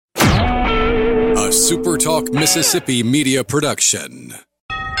a Super Talk Mississippi media production.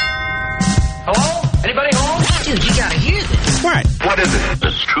 Hello? Anybody home? Dude, you gotta hear this. What is it?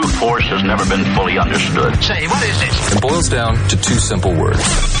 This true force has never been fully understood. Say, what is this? It boils down to two simple words.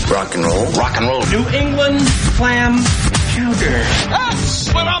 Rock and roll. Rock and roll. New England clam chowder. That's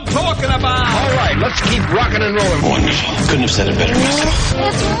what I'm talking about. All right, let's keep rocking and rolling. Wonderful. Couldn't have said it better myself.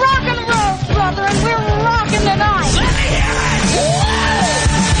 It's rock and roll, brother, and we're rocking tonight. Let me hear it!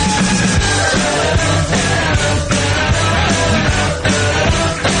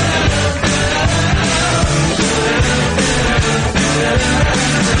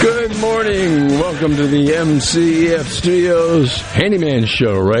 Good morning. Welcome to the MCEF Studios Handyman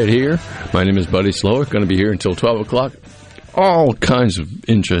Show right here. My name is Buddy Slowick. Going to be here until 12 o'clock. All kinds of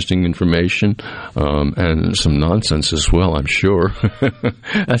interesting information and some nonsense as well, I'm sure.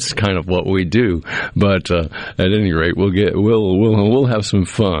 That's kind of what we do. But at any rate, we'll have some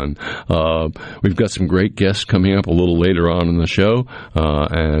fun. We've got some great guests coming up a little later on in the show,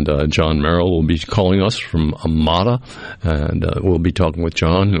 and John Merrill will be calling us from Amada, and we'll be talking with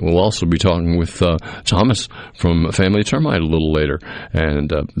John. We'll also be talking with Thomas from Family Termite a little later, and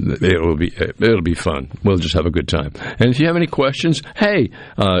it'll be fun. We'll just have a good time. And if you have any questions, hey,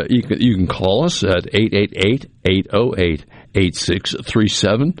 you can call us at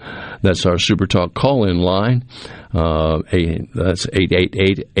 888-808-8637. That's our Super Talk call-in line. That's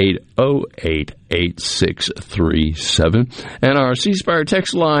 888-808-8637. And our C Spire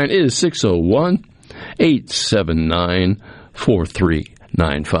text line is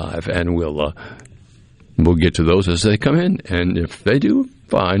 601-879-4395. And we'll get to those as they come in. And if they do,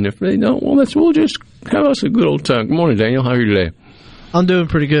 fine. If they don't, well, we'll just have us a good old time. Good morning, Daniel. How are you today? I'm doing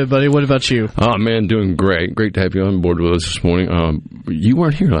pretty good, buddy. What about you? Oh, man, doing great. Great to have you on board with us this morning. You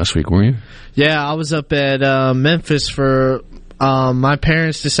weren't here last week, were you? Yeah, I was up at Memphis for my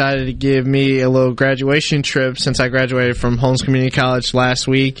parents decided to give me a little graduation trip since I graduated from Holmes Community College last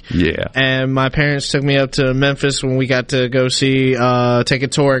week. Yeah. And my parents took me up to Memphis when we got to go see, take a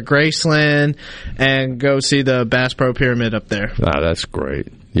tour at Graceland and go see the Bass Pro Pyramid up there. Ah, that's great.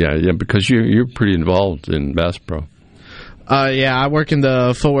 Yeah, because you're pretty involved in Bass Pro. Yeah, I work in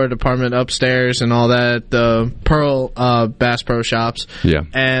the footwear department upstairs and all that, the Pearl Bass Pro shops. Yeah.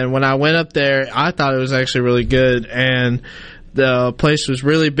 And when I went up there, I thought it was actually really good, and the place was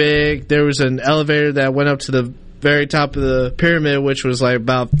really big. There was an elevator that went up to the very top of the pyramid, which was like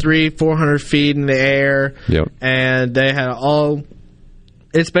about 300-400 feet in the air. Yep. And they had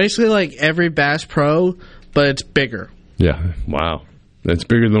it's basically like every Bass Pro, but it's bigger. Yeah, wow. That's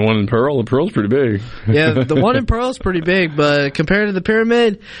bigger than the one in Pearl. The Pearl's pretty big. Yeah, the one in Pearl's pretty big, but compared to the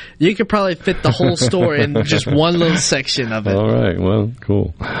pyramid, you could probably fit the whole store in just one little section of it. All right, well,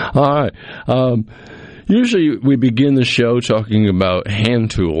 cool. All right. Usually we begin the show talking about hand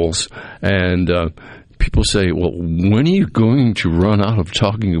tools, and people say, well, when are you going to run out of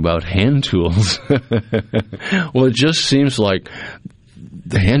talking about hand tools? Well, it just seems like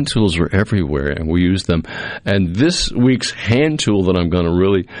the hand tools are everywhere, and we use them. And this week's hand tool that I'm going to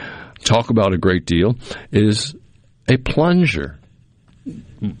really talk about a great deal is a plunger.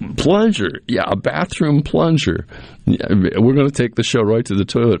 Plunger, yeah, a bathroom plunger. Yeah, we're going to take the show right to the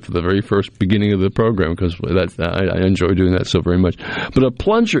toilet for the very first beginning of the program because I enjoy doing that so very much. But a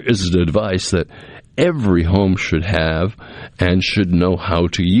plunger is a device that every home should have and should know how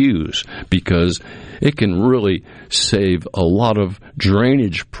to use because it can really save a lot of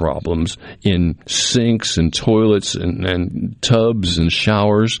drainage problems in sinks and toilets and tubs and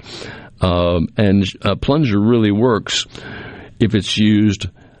showers. And a plunger really works if it's used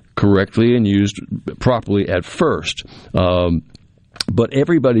correctly and used properly at first. But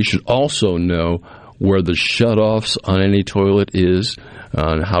everybody should also know where the shutoffs on any toilet is,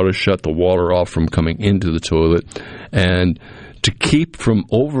 and how to shut the water off from coming into the toilet, and to keep from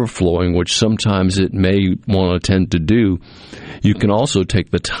overflowing, which sometimes it may want to tend to do. You can also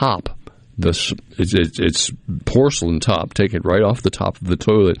take the top. It's porcelain top. Take it right off the top of the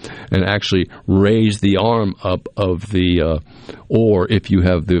toilet and actually raise the arm up of the, or if you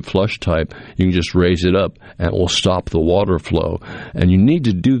have the flush type, you can just raise it up and it will stop the water flow. And you need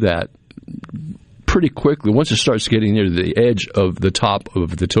to do that pretty quickly. Once it starts getting near the edge of the top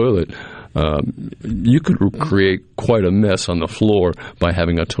of the toilet, you could create quite a mess on the floor by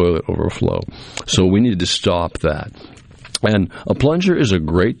having a toilet overflow. So we need to stop that. And a plunger is a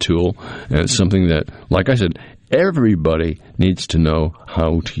great tool, and it's something that, like I said, everybody needs to know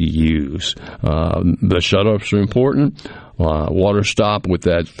how to use. The shutoffs are important. Water stop with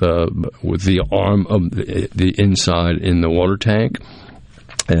that with the arm of the inside in the water tank.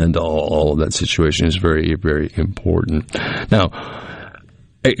 And all of that situation is very, very important. Now,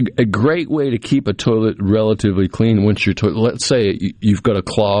 A great way to keep a toilet relatively clean once your toilet, let's say you've got a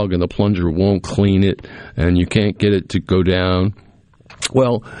clog and the plunger won't clean it and you can't get it to go down.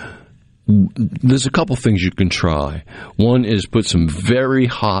 Well, there's a couple things you can try. One is put some very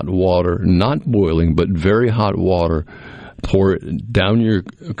hot water, not boiling, but very hot water, pour it down your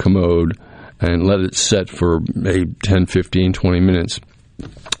commode and let it set for maybe 10, 15, 20 minutes,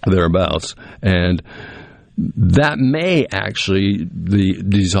 thereabouts. And that may actually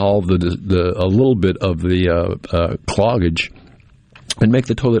dissolve a little bit of the cloggage and make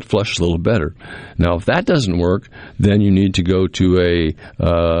the toilet flush a little better. Now, if that doesn't work, then you need to go to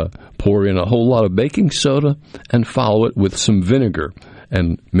pour in a whole lot of baking soda and follow it with some vinegar.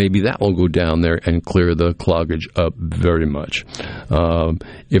 And maybe that will go down there and clear the cloggage up very much.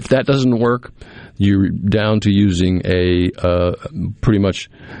 If that doesn't work, you're down to using pretty much.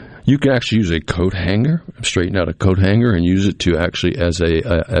 You can actually use a coat hanger, straighten out a coat hanger, and use it to actually as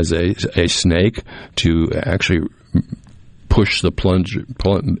a snake to actually push the plunger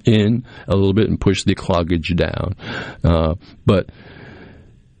in a little bit and push the cloggage down. But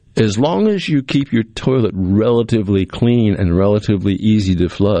as long as you keep your toilet relatively clean and relatively easy to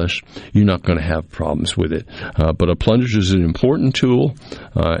flush, you're not going to have problems with it. But a plunger is an important tool,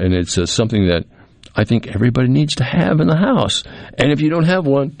 and it's something that I think everybody needs to have in the house. And if you don't have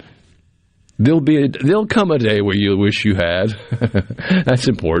one, there'll come a day where you'll wish you had. That's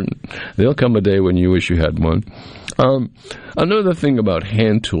important. There'll come a day when you wish you had one. Another thing about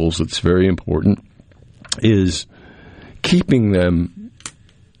hand tools that's very important is keeping them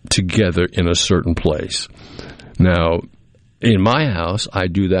together in a certain place. Now, in my house, I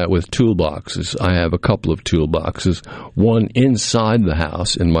do that with toolboxes. I have a couple of toolboxes, one inside the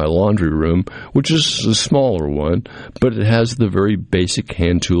house in my laundry room, which is a smaller one, but it has the very basic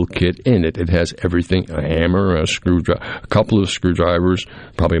hand tool kit in it. It has everything, a hammer, a screwdriver, a couple of screwdrivers,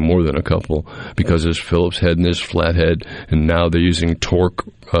 probably more than a couple, because there's Phillips head and there's flathead, and now they're using torque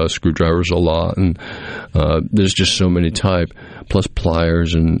screwdrivers a lot, and there's just so many type, plus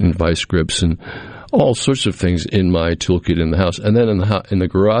pliers and vice grips and all sorts of things in my toolkit in the house. And then in the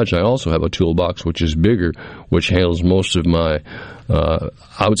garage, I also have a toolbox which is bigger, which handles most of my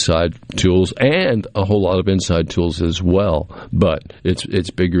outside tools and a whole lot of inside tools as well. But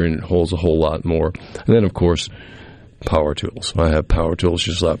it's bigger and it holds a whole lot more. And then, of course, power tools. I have power tools,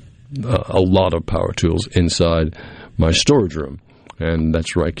 just a lot of power tools inside my storage room. And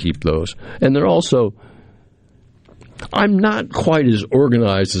that's where I keep those. And they're also... I'm not quite as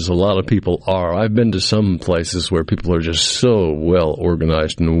organized as a lot of people are. I've been to some places where people are just so well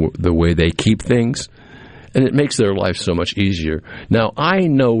organized in the way they keep things, and it makes their life so much easier. Now, I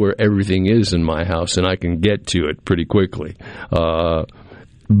know where everything is in my house, and I can get to it pretty quickly, but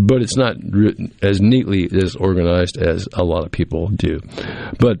it's not as neatly as organized as a lot of people do.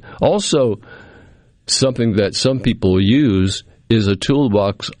 But also, something that some people use is a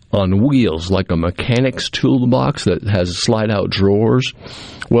toolbox on wheels, like a mechanic's toolbox that has slide-out drawers.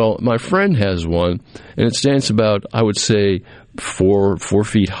 Well, my friend has one, and it stands about, I would say, 4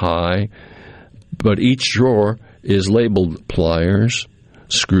 feet high, but each drawer is labeled pliers,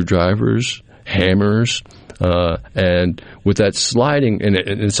 screwdrivers, hammers, and with that sliding, and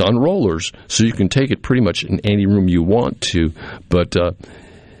it's on rollers, so you can take it pretty much in any room you want to, but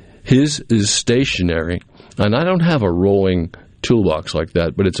his is stationary, and I don't have a rolling toolbox like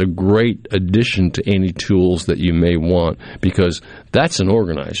that, but it's a great addition to any tools that you may want, because that's an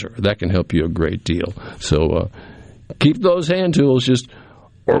organizer. That can help you a great deal. So keep those hand tools just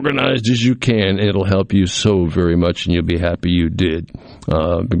organized as you can. It'll help you so very much, and you'll be happy you did,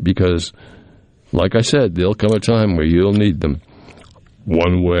 because, like I said, there'll come a time where you'll need them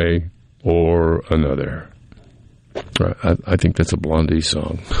one way or another. I think that's a Blondie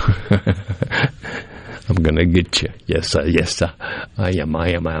song. I'm going to get you. Yes, sir. Yes, sir. I am.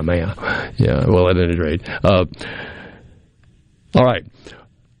 Yeah, well, at any rate. All right.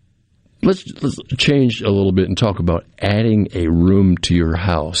 Let's change a little bit and talk about adding a room to your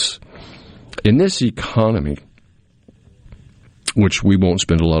house. In this economy, which we won't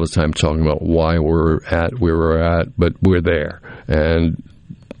spend a lot of time talking about why we're at where we're at, but we're there. And,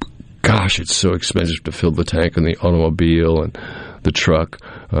 gosh, it's so expensive to fill the tank in the automobile and the truck.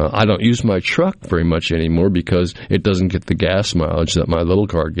 I don't use my truck very much anymore because it doesn't get the gas mileage that my little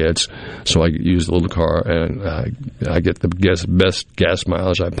car gets. So I use the little car, and I get the best gas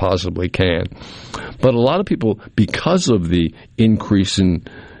mileage I possibly can. But a lot of people, because of the increase in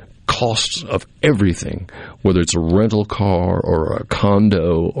costs of everything, whether it's a rental car or a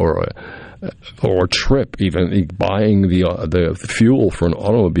condo or or trip. Even buying the fuel for an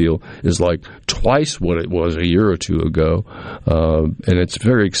automobile is like twice what it was a year or two ago, and it's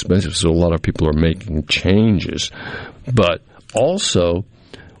very expensive. So a lot of people are making changes, but also,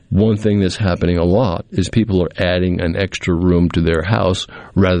 one thing that's happening a lot is people are adding an extra room to their house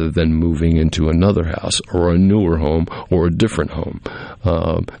rather than moving into another house or a newer home or a different home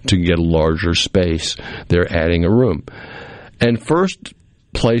to get a larger space. They're adding a room. And first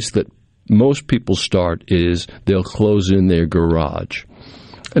place that most people start is they'll close in their garage.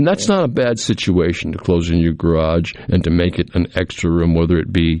 And that's not a bad situation to close in your garage and to make it an extra room, whether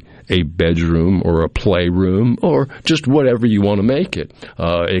it be a bedroom or a playroom or just whatever you want to make it.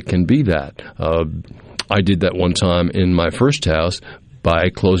 It can be that. I did that one time in my first house by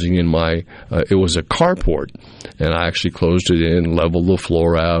closing in it was a carport, and I actually closed it in, leveled the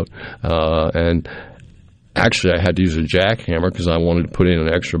floor out, and actually I had to use a jackhammer because I wanted to put in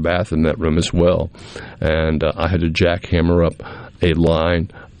an extra bath in that room as well. And I had to jackhammer up a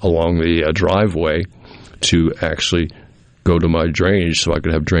line along the driveway to actually go to my drainage so I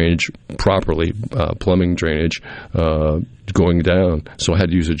could have drainage properly, plumbing drainage going down. So I had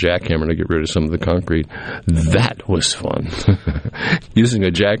to use a jackhammer to get rid of some of the concrete. That was fun. Using a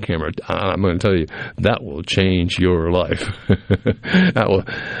jackhammer, I'm going to tell you, that will change your life. That will.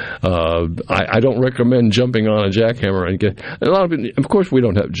 I don't recommend jumping on a jackhammer and get a lot of it. Of course, we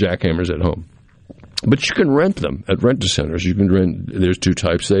don't have jackhammers at home. But you can rent them at rent-a-centers. You can rent. There's two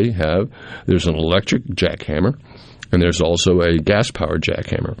types they have. There's an electric jackhammer, and there's also a gas-powered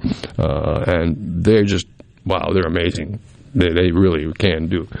jackhammer. And they're just, wow, they're amazing. They really can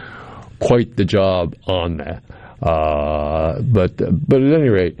do quite the job on that. But at any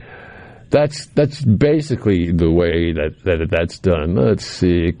rate, that's basically the way that's done. Let's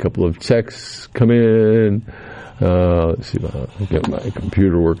see, a couple of texts come in. Let's see if I'll get my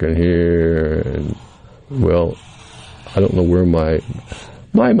computer working here. And, well, I don't know where my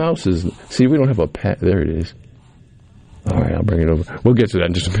mouse is. See, we don't have a pad. There it is. All right, I'll bring it over. We'll get to that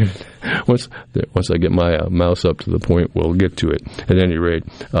in just a minute. Once I get my mouse up to the point, we'll get to it. At any rate,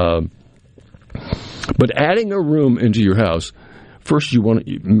 but adding a room into your house, first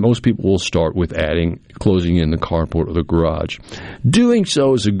most people will start with closing in the carport or the garage. Doing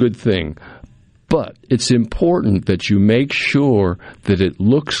so is a good thing. But it's important that you make sure that it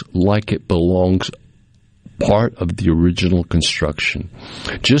looks like it belongs part of the original construction.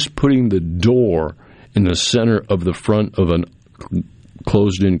 Just putting the door in the center of the front of a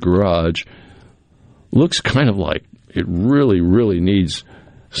closed-in garage looks kind of like it really, really needs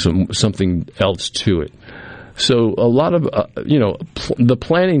something else to it. So a lot of, the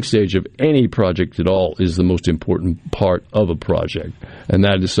planning stage of any project at all is the most important part of a project. And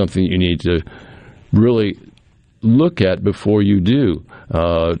that is something you need to really look at before you do.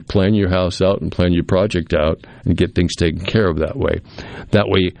 Plan your house out and plan your project out and get things taken care of that way. That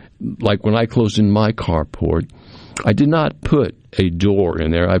way, like when I closed in my carport, I did not put a door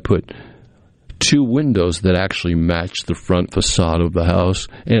in there. I put two windows that actually matched the front facade of the house,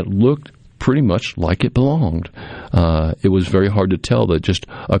 and it looked pretty much like it belonged. It was very hard to tell that just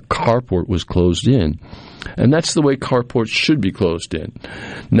a carport was closed in. And that's the way carports should be closed in.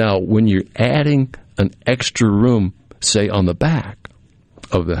 Now, when you're adding an extra room, say on the back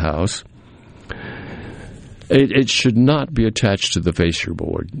of the house, it should not be attached to the fascia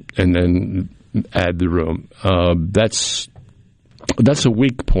board and then add the room. That's a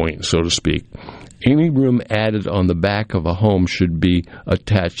weak point, so to speak. Any room added on the back of a home should be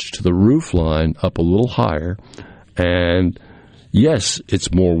attached to the roof line up a little higher. And yes,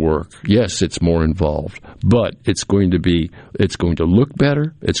 it's more work. Yes, it's more involved. But it's going to look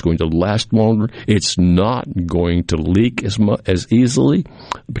better. It's going to last longer. It's not going to leak as easily,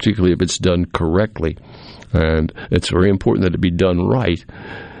 particularly if it's done correctly. And it's very important that it be done right,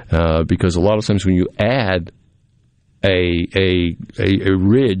 because a lot of times when you add a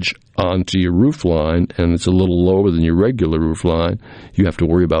ridge onto your roof line and it's a little lower than your regular roof line, you have to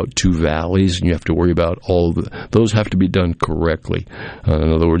worry about two valleys, and you have to worry about those have to be done correctly.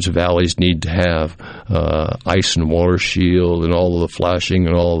 In other words, valleys need to have ice and water shield and all of the flashing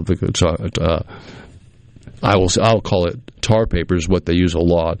and all of the I'll call it tar paper is what they use a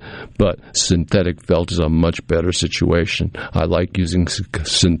lot, but synthetic felt is a much better situation. I like using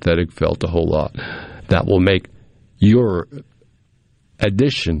synthetic felt a whole lot. That will make your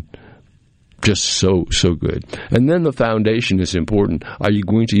addition just so good. And then the foundation is important. Are you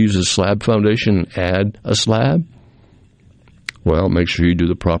going to use a slab foundation and add a slab? Well, make sure you do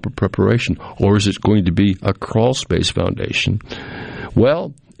the proper preparation. Or is it going to be a crawl space foundation?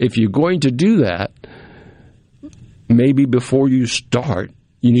 Well, if you're going to do that, maybe before you start,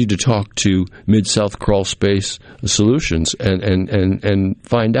 you need to talk to Mid-South Crawl Space Solutions and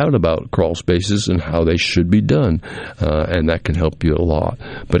find out about crawl spaces and how they should be done, and that can help you a lot.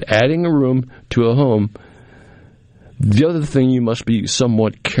 But adding a room to a home, the other thing you must be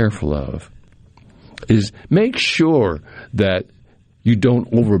somewhat careful of is make sure that you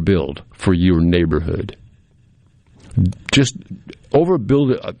don't overbuild for your neighborhood. Just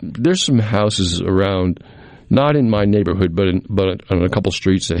overbuild it. There's some houses around, not in my neighborhood, but on a couple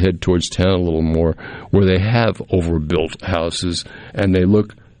streets that head towards town a little more, where they have overbuilt houses, and they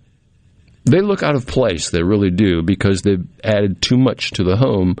look out of place. They really do, because they've added too much to the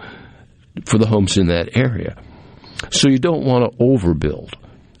home for the homes in that area. So you don't want to overbuild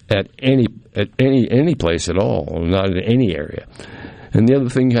at any place at all, not in any area. And the other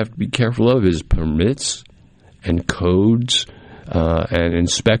thing you have to be careful of is permits and codes and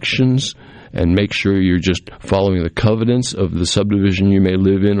inspections, and make sure you're just following the covenants of the subdivision you may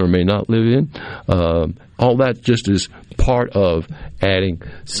live in or may not live in. All that just is part of adding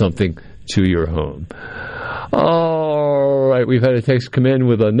something to your home. All right, we've had a text come in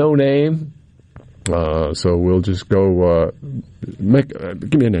with a no name. So we'll just go, give me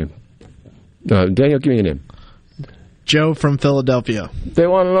a name. Daniel, give me a name. Joe from Philadelphia. They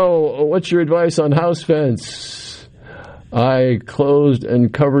want to know, what's your advice on house fence? I closed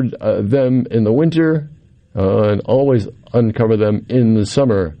and covered them in the winter and always uncover them in the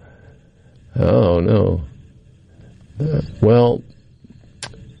summer. Oh, no. Well,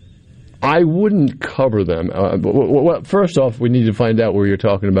 I wouldn't cover them. First off, we need to find out where you're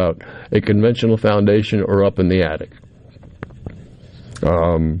talking about, a conventional foundation or up in the attic.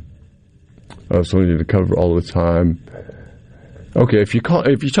 So we need to cover all the time. Okay, if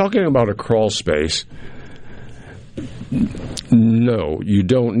you're talking about a crawl space, no, you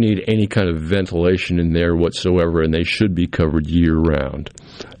don't need any kind of ventilation in there whatsoever, and they should be covered year-round.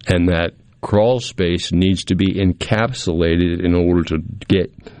 And that crawl space needs to be encapsulated in order to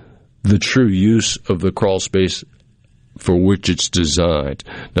get the true use of the crawl space for which it's designed.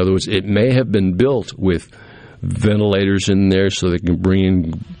 In other words, it may have been built with ventilators in there so they can bring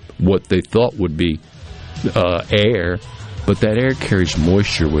in what they thought would be air, but that air carries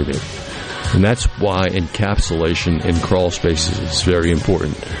moisture with it. And that's why encapsulation in crawl spaces is very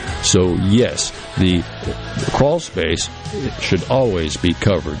important. So, yes, the crawl space should always be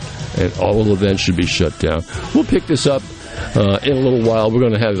covered, and all events should be shut down. We'll pick this up in a little while. We're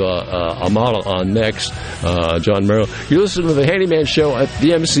going to have a model on next, John Merrill. You're listening to the Handyman Show at the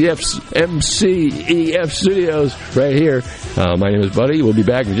MCEF Studios right here. My name is Buddy. We'll be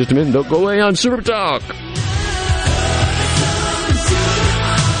back in just a minute. Don't go away on Super Talk.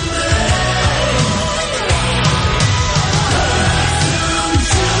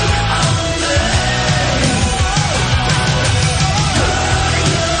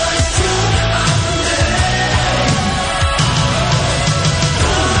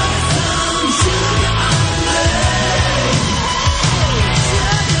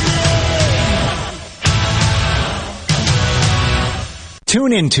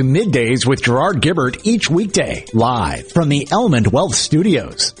 Tune in to Middays with Gerard Gibbert each weekday, live from the Element Wealth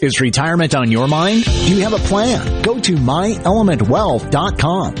Studios. Is retirement on your mind? Do you have a plan? Go to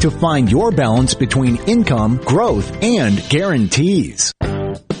myelementwealth.com to find your balance between income, growth, and guarantees.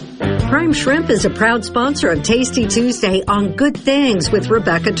 Prime Shrimp is a proud sponsor of Tasty Tuesday on Good Things with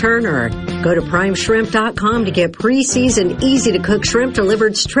Rebecca Turner. Go to primeshrimp.com to get pre-seasoned, easy-to-cook shrimp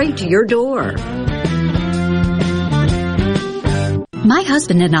delivered straight to your door. My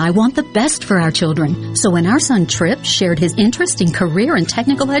husband and I want the best for our children. So when our son Tripp shared his interest in career and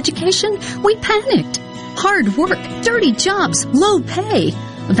technical education, we panicked. Hard work, dirty jobs, low pay.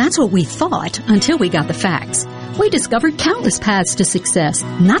 That's what we thought until we got the facts. We discovered countless paths to success,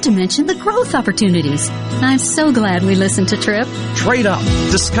 not to mention the growth opportunities. I'm so glad we listened to Tripp. Trade up.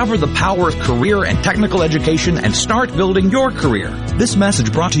 Discover the power of career and technical education and start building your career. This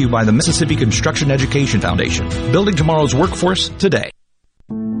message brought to you by the Mississippi Construction Education Foundation. Building tomorrow's workforce today.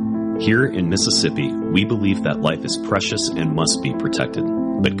 Here in Mississippi, we believe that life is precious and must be protected.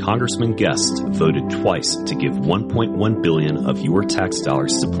 But Congressman Guest voted twice to give $1.1 billion of your tax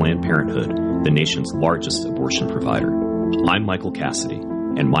dollars to Planned Parenthood, the nation's largest abortion provider. I'm Michael Cassidy,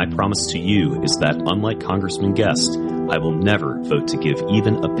 and my promise to you is that, unlike Congressman Guest, I will never vote to give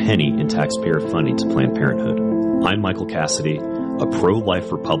even a penny in taxpayer funding to Planned Parenthood. I'm Michael Cassidy, a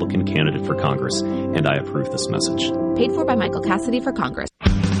pro-life Republican candidate for Congress, and I approve this message. Paid for by Michael Cassidy for Congress.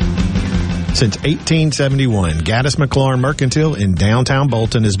 Since 1871, Gaddis McLaurin Mercantile in downtown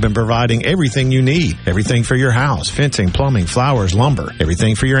Bolton has been providing everything you need. Everything for your house, fencing, plumbing, flowers, lumber.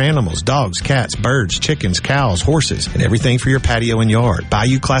 Everything for your animals, dogs, cats, birds, chickens, cows, horses, and everything for your patio and yard.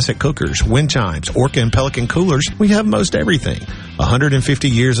 Bayou Classic cookers, wind chimes, Orca and Pelican coolers. We have most everything. 150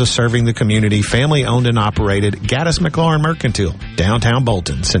 years of serving the community, family owned and operated. Gaddis McLaurin Mercantile, downtown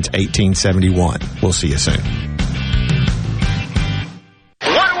Bolton since 1871. We'll see you soon.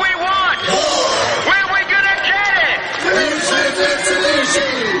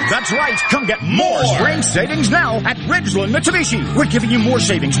 That's right. Come get more spring savings now at Ridgeland Mitsubishi. We're giving you more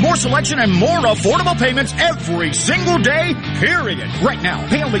savings, more selection, and more affordable payments every single day, period. Right now,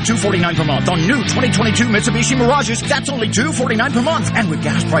 pay only $249 per month on new 2022 Mitsubishi Mirages. That's only $249 per month. And with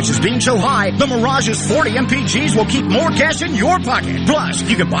gas prices being so high, the Mirage's 40 MPGs will keep more cash in your pocket. Plus,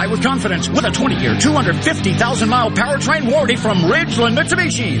 you can buy with confidence with a 20-year, 250,000-mile powertrain warranty from Ridgeland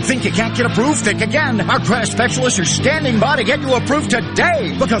Mitsubishi. Think you can't get approved? Think again. Our credit specialists are standing by to get you approved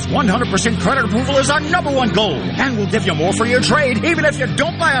today because 100% credit approval is our #1 goal. And we'll give you more for your trade, even if you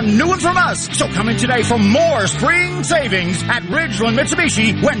don't buy a new one from us. So come in today for more spring savings at Ridgeland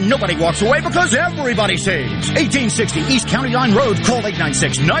Mitsubishi, where nobody walks away because everybody saves. 1860 East County Line Road. Call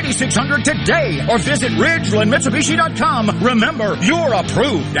 896-9600 today or visit RidgelandMitsubishi.com. Remember, you're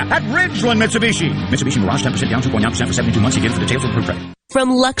approved at Ridgeland Mitsubishi. Mitsubishi Mirage 10% down, 2.9% for 72 months. You get it for the details of approved credit. From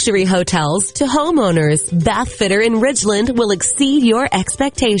luxury hotels to homeowners, Bath Fitter in Ridgeland will exceed your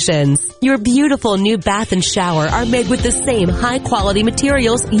expectations. Your beautiful new bath and shower are made with the same high-quality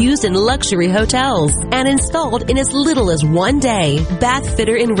materials used in luxury hotels and installed in as little as 1 day. Bath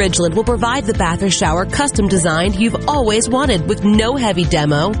Fitter in Ridgeland will provide the bath or shower custom designed you've always wanted with no heavy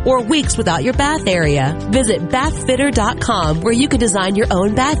demo or weeks without your bath area. Visit bathfitter.com where you can design your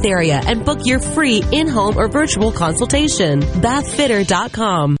own bath area and book your free in-home or virtual consultation. Bathfitter.com.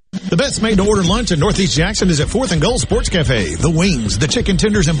 The best made-to-order lunch in Northeast Jackson is at 4th and Gold Sports Cafe. The wings, the chicken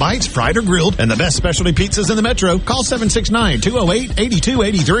tenders and bites, fried or grilled, and the best specialty pizzas in the metro. Call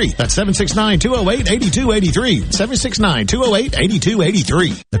 769-208-8283. That's 769-208-8283.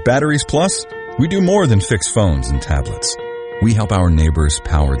 769-208-8283. At Batteries Plus, we do more than fix phones and tablets. We help our neighbors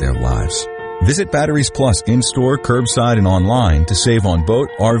power their lives. Visit Batteries Plus in-store, curbside, and online to save on boat,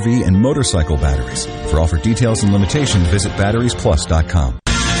 RV, and motorcycle batteries. For offer details and limitations, visit batteriesplus.com.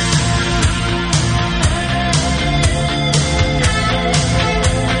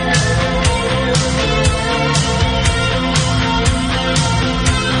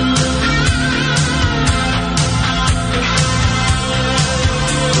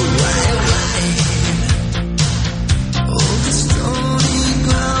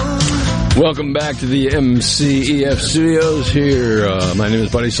 Welcome back to the MCEF studios here. My name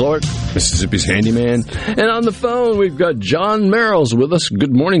is Buddy Slort, Mississippi's handyman. And on the phone, we've got John Merrills with us.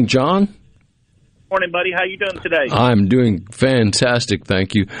 Good morning, John. Morning, buddy. How you doing today? I'm doing fantastic,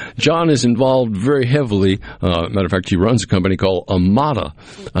 thank you. John is involved very heavily. Matter of fact, he runs a company called Amada,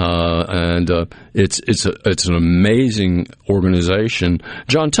 and it's an amazing organization.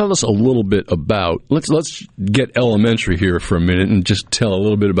 John, tell us a little bit about. Let's get elementary here for a minute and just tell a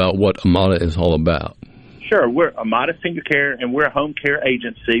little bit about what Amada is all about. Sure. We're Amada Senior Care, and we're a home care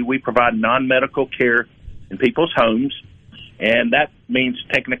agency. We provide non-medical care in people's homes. And that means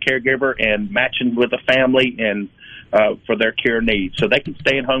taking a caregiver and matching with a family and for their care needs. So they can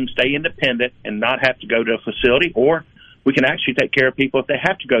stay at home, stay independent, and not have to go to a facility. Or we can actually take care of people if they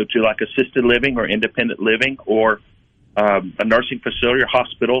have to go to, like, assisted living or independent living or a nursing facility or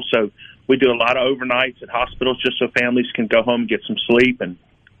hospital. So we do a lot of overnights at hospitals just so families can go home and get some sleep. And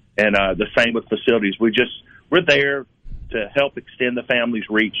the same with facilities. We're there to help extend the family's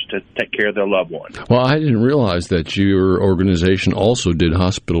reach to take care of their loved one. Well, I didn't realize that your organization also did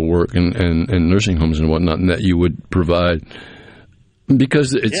hospital work and nursing homes and whatnot, and that you would provide,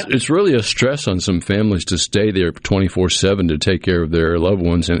 because it's really a stress on some families to stay there 24/7 to take care of their loved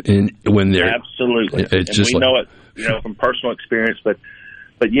ones, and when they're absolutely, it's and just we know it, from personal experience, but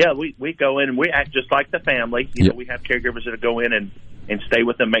yeah, we go in and we act just like the family. You know, we have caregivers that go in and stay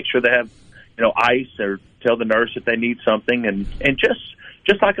with them, make sure they have ice, or tell the nurse if they need something, and just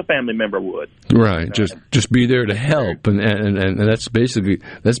like a family member would. Right. Just be there to help, and that's basically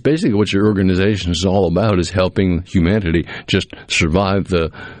what your organization is all about, is helping humanity just survive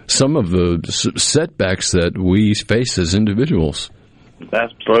some of the setbacks that we face as individuals.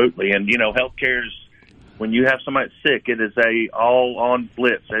 Absolutely, and healthcare is, when you have somebody sick, it is a all-on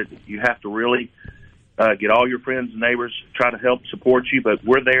blitz. You have to really get all your friends and neighbors, try to help support you, but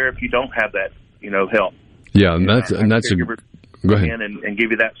we're there if you don't have that, help. Yeah, and that's go ahead. And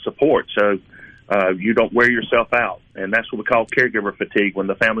give you that support. So you don't wear yourself out. And that's what we call caregiver fatigue, when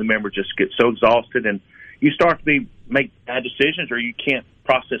the family member just gets so exhausted and you start to make bad decisions, or you can't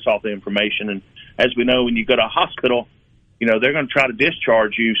process all the information. And as we know, when you go to a hospital, they're going to try to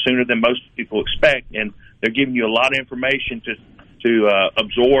discharge you sooner than most people expect, and they're giving you a lot of information to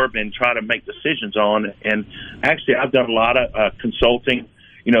absorb and try to make decisions on. And actually, I've done a lot of consulting.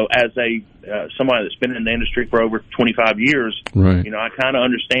 As somebody that's been in the industry for over 25 years, right. I kind of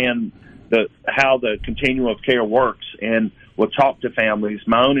understand how the continuum of care works, and will talk to families,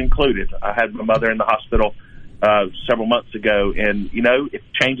 my own included. I had my mother in the hospital several months ago, and it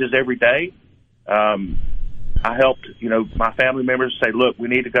changes every day. I helped my family members say, look, we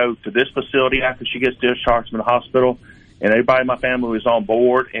need to go to this facility after she gets discharged from the hospital, and everybody in my family was on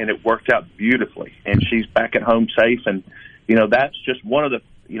board, and it worked out beautifully, and she's back at home safe. And that's just one of the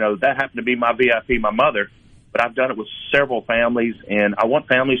that happened to be my VIP, my mother. But I've done it with several families, and I want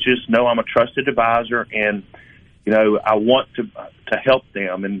families to just know I'm a trusted advisor, and, I want to help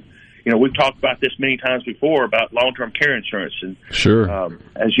them. And, we've talked about this many times before about long-term care insurance. And sure,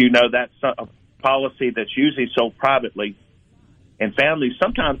 as you know, that's a policy that's usually sold privately, and families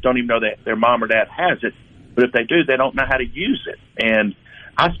sometimes don't even know that their mom or dad has it, but if they do, they don't know how to use it. And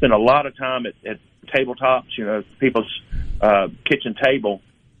I spend a lot of time at tabletops, people's kitchen table,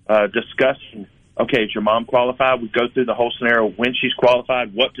 discussing, okay, is your mom qualified? We go through the whole scenario, when she's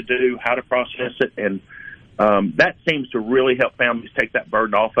qualified, what to do, how to process it, and that seems to really help families take that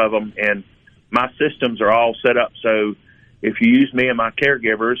burden off of them. And my systems are all set up so if you use me and my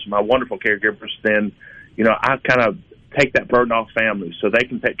caregivers, my wonderful caregivers, then, I kind of take that burden off families so they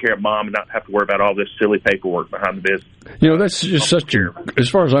can take care of mom and not have to worry about all this silly paperwork behind the business. That's just as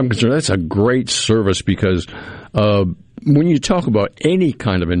far as I'm concerned, that's a great service, because when you talk about any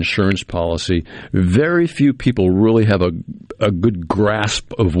kind of insurance policy, very few people really have a good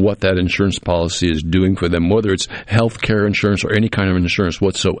grasp of what that insurance policy is doing for them, whether it's health care insurance or any kind of insurance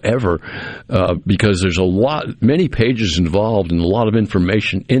whatsoever, because there's many pages involved and a lot of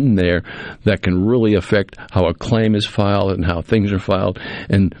information in there that can really affect how a claim is filed and how things are filed.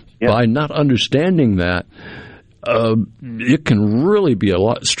 And by not understanding that, it can really be a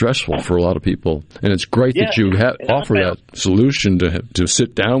lot stressful for a lot of people, and it's great that you offer that solution to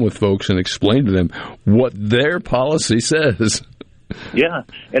sit down with folks and explain to them what their policy says. Yeah,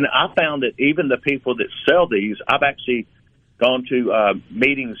 and I found that even the people that sell these, I've actually gone to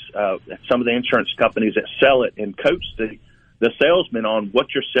meetings at some of the insurance companies that sell it and coach the salesmen on what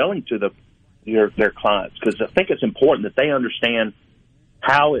you're selling to their clients, because I think it's important that they understand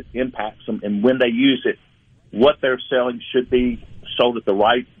how it impacts them, and when they use it, what they're selling should be sold at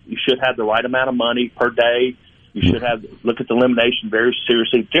you should have the right amount of money per day. You should look at the elimination very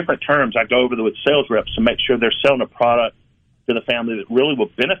seriously. Different terms I go over with sales reps to make sure they're selling a product to the family that really will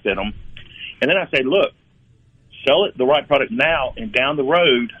benefit them. And then I say, look, sell it the right product now, and down the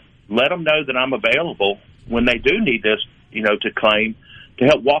road, let them know that I'm available when they do need this, to claim, to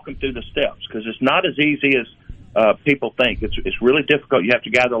help walk them through the steps, because it's not as easy as people think. It's really difficult. You have to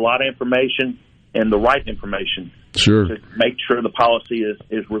gather a lot of information and the right information to make sure the policy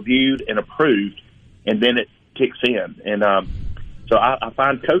is reviewed and approved, and then it kicks in. And so I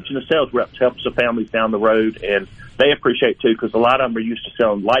find coaching the sales reps helps the families down the road, and they appreciate it too, because a lot of them are used to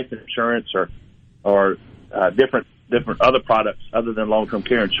selling life insurance or different other products other than long-term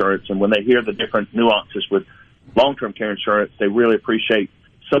care insurance. And when they hear the different nuances with long-term care insurance, they really appreciate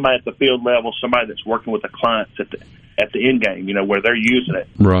somebody at the field level, somebody that's working with the clients at the end game, where they're using it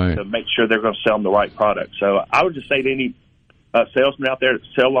to make sure they're going to sell them the right product. So I would just say to any salesman out there that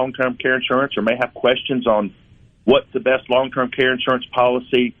sell long-term care insurance or may have questions on what's the best long-term care insurance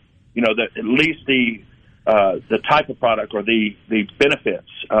policy, at least the type of product or the benefits.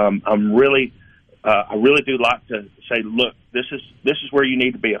 I really do like to say, look, this is where you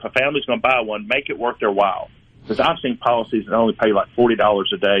need to be. If a family's going to buy one, make it worth their while. Because I've seen policies that only pay like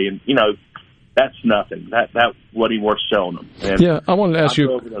 $40 a day, and that's nothing. That wasn't worth selling them. And I wanted to ask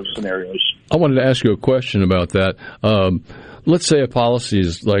you over those scenarios. I wanted to ask you a question about that. Let's say a policy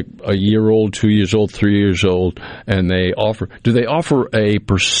is like a year old, 2 years old, 3 years old, and do they offer a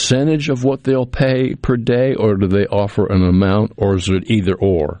percentage of what they'll pay per day, or do they offer an amount, or is it either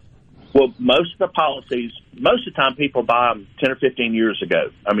or? Well, most of the policies, most of the time people buy them 10 or 15 years ago.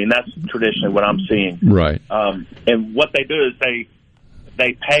 I mean, that's traditionally what I'm seeing. Right. And what they do is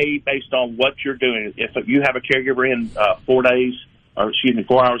they pay based on what you're doing. If you have a caregiver in 4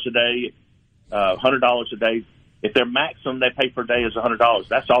 hours a day, $100 a day, if their maximum they pay per day is $100,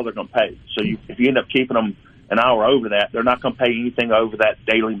 that's all they're going to pay. So if you end up keeping them an hour over that, they're not going to pay anything over that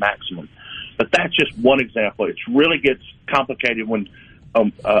daily maximum. But that's just one example. It really gets complicated when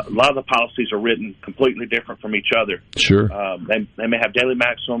a lot of the policies are written completely different from each other. Sure. They may have daily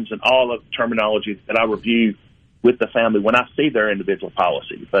maximums and all of the terminology that I review with the family when I see their individual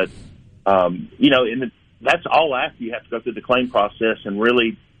policy. But, that's all after you have to go through the claim process and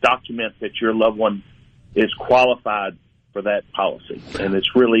really document that your loved one is qualified for that policy. And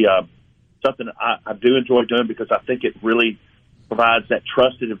it's really something I do enjoy doing because I think it really provides that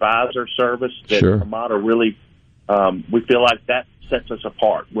trusted advisor service that Armada really, we feel like that sets us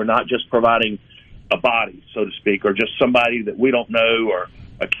apart. We're not just providing a body, so to speak, or just somebody that we don't know or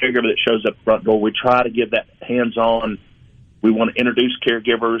a caregiver that shows up front door. We try to give that hands-on. We want to introduce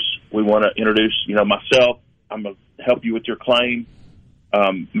caregivers. We want to introduce, myself. I'm going to help you with your claim,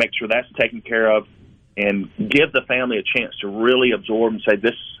 make sure that's taken care of, and give the family a chance to really absorb and say,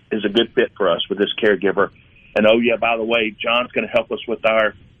 this is a good fit for us with this caregiver. And, by the way, John's going to help us with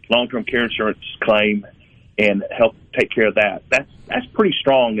our long-term care insurance claim and help take care of that. That's pretty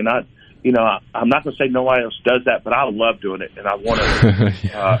strong. And I'm not going to say nobody else does that, but I love doing it. And I want to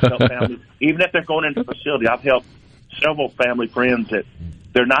help families. Even if they're going into a facility, I've helped several family friends that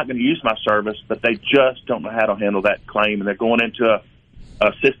they're not going to use my service, but they just don't know how to handle that claim. And they're going into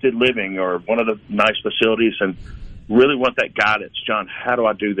assisted living or one of the nice facilities and really want that guidance. John, how do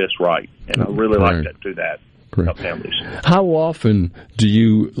I do this right? And I really like to do that. Help families. How often do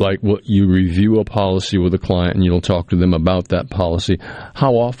you you review a policy with a client and you'll talk to them about that policy?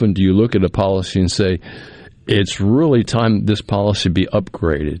 How often do you look at a policy and say, it's really time this policy be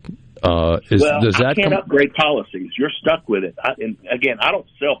upgraded? I can't upgrade policies. You're stuck with it. And again, I don't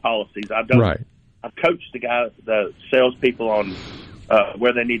sell policies. I don't. Right. I coach the salespeople on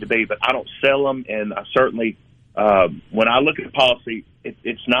where they need to be, but I don't sell them. And I certainly, when I look at a policy,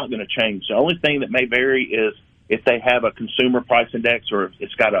 it's not going to change. The only thing that may vary is if they have a consumer price index or if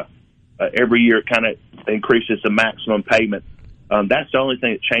it's got every year it kind of increases the maximum payment. That's the only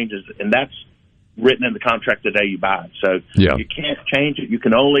thing that changes, and that's written in the contract the day you buy it. So you can't change it. You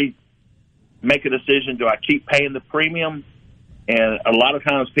can only make a decision, do I keep paying the premium? And a lot of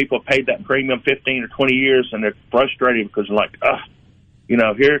times people have paid that premium 15 or 20 years, and they're frustrated because they're like,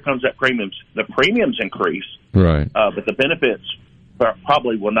 here comes that premium. The premiums increase, right? But the benefits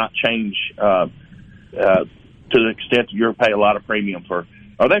probably will not change to the extent that you'll pay a lot of premium for.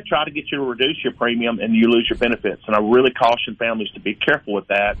 Or they try to get you to reduce your premium and you lose your benefits. And I really caution families to be careful with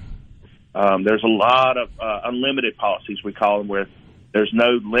that. There's a lot of unlimited policies, we call them, where there's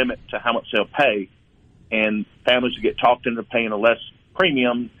no limit to how much they'll pay. And families will get talked into paying a less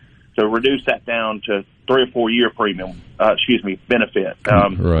premium to reduce that down to 3 or 4 year benefit.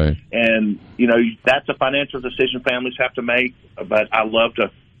 Right. And, that's a financial decision families have to make. But I love to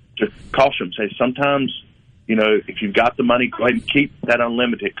caution, say sometimes, if you've got the money, go ahead and keep that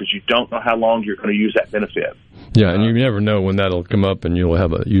unlimited because you don't know how long you're going to use that benefit. Yeah, and you never know when that'll come up and you'll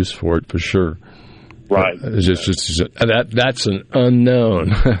have a use for it for sure. Right. That's an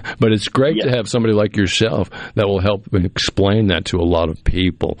unknown. But it's great to have somebody like yourself that will help and explain that to a lot of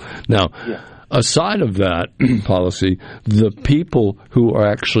people. Now, aside of that policy, the people who are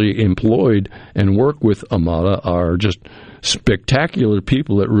actually employed and work with Armada are just spectacular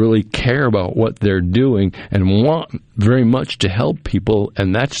people that really care about what they're doing and want very much to help people,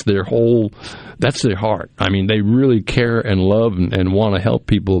 and that's their heart. I mean, they really care and love and want to help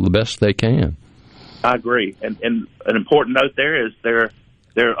people the best they can. I agree. And an important note there is they're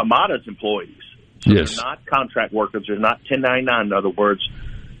Armada's employees. So yes. They're not contract workers. They're not 1099, in other words.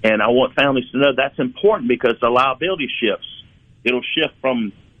 And I want families to know that's important because the liability shifts. It'll shift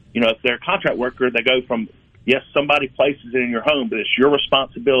from, if they're a contract worker, they go from, yes, somebody places it in your home, but it's your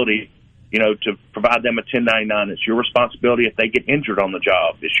responsibility, to provide them a 1099. It's your responsibility if they get injured on the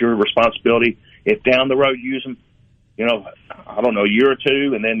job. It's your responsibility if down the road you use them, I don't know, a year or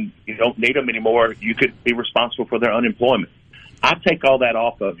two, and then you don't need them anymore. You could be responsible for their unemployment. I take all that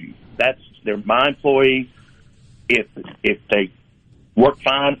off of you. They're my employee. If they work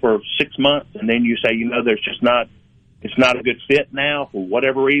fine for 6 months and then you say, it's not a good fit now for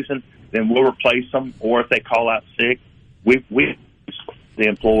whatever reason, then we'll replace them. Or if they call out sick, we the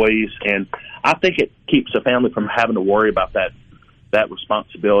employees. And I think it keeps the family from having to worry about that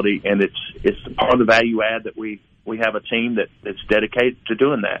responsibility. And it's part of the value add that we have a team that's dedicated to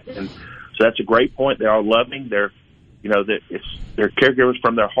doing that. And so that's a great point. They are loving. They're caregivers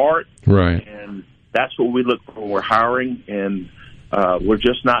from their heart. Right. And that's what we look for when we're hiring. And we're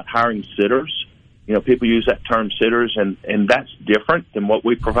just not hiring sitters. People use that term sitters, and that's different than what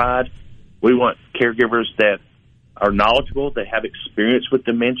we provide. We want caregivers that are knowledgeable, that have experience with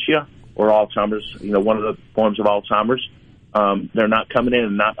dementia or Alzheimer's, one of the forms of Alzheimer's. They're not coming in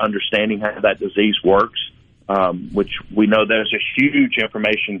and not understanding how that disease works. which we know there's a huge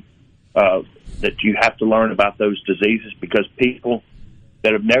information that you have to learn about those diseases, because people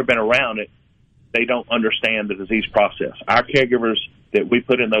that have never been around it, they don't understand the disease process. Our caregivers that we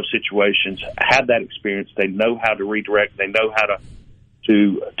put in those situations have that experience. They know how to redirect. They know how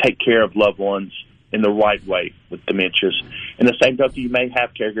to take care of loved ones in the right way with dementias. And the same token, you may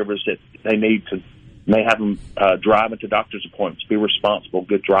have caregivers that they may have them drive into doctor's appointments, be responsible,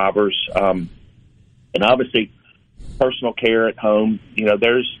 good drivers. And obviously, personal care at home.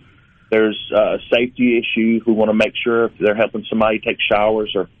 There's a safety issue. We want to make sure if they're helping somebody take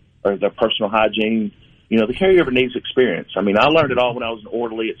showers or their personal hygiene. The caregiver needs experience. I mean, I learned it all when I was an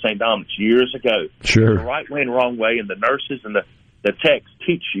orderly at St. Dominic's years ago. Sure. The right way and the wrong way, and the nurses and the techs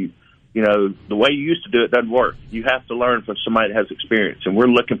teach you. The way you used to do it doesn't work. You have to learn from somebody that has experience, and we're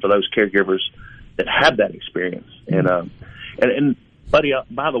looking for those caregivers that have that experience. And buddy,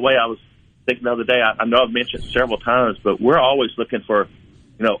 by the way, I was thinking the other day, I know I've mentioned it several times, but we're always looking for,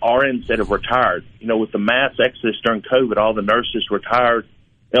 RNs that have retired. With the mass exodus during COVID, all the nurses retired,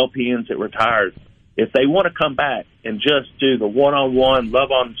 LPNs that retired. If they want to come back and just do the one-on-one,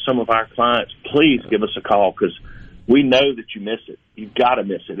 love on some of our clients, please give us a call, because we know that you miss it. You've got to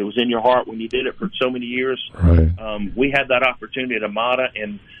miss it. It was in your heart when you did it for so many years. Right. We had that opportunity at Amada,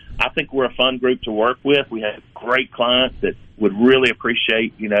 and I think we're a fun group to work with. We have great clients that would really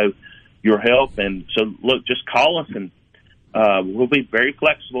appreciate, your help. And so, look, just call us, and we'll be very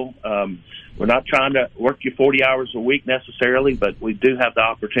flexible. We're not trying to work you 40 hours a week necessarily, but we do have the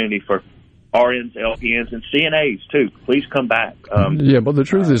opportunity for RNs, LPNs, and CNAs, too. Please come back. But the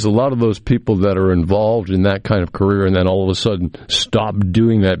truth is, a lot of those people that are involved in that kind of career and then all of a sudden stop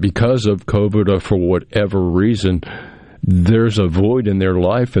doing that because of COVID or for whatever reason, there's a void in their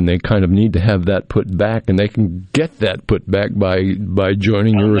life, and they kind of need to have that put back, and they can get that put back by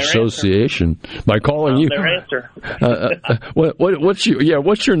joining your association, by calling you. Their answer.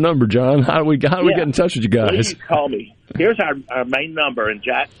 What's your number, John? How do we get in touch with you guys? Please call me. Here's our main number in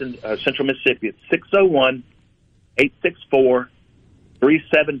Jackson, Central Mississippi. It's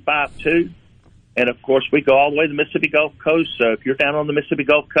 601-864-3752. And, of course, we go all the way to the Mississippi Gulf Coast. So if you're down on the Mississippi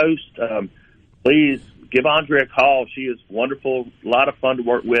Gulf Coast, please give Andrea a call. She is wonderful, a lot of fun to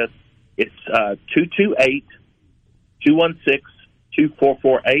work with. It's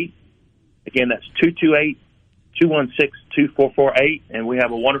 228-216-2448. Again, that's 228-216-2448. And we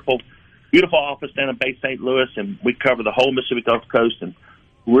have a wonderful, beautiful office down in Bay St. Louis, and we cover the whole Mississippi Gulf Coast and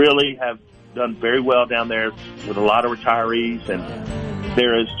really have done very well down there with a lot of retirees. And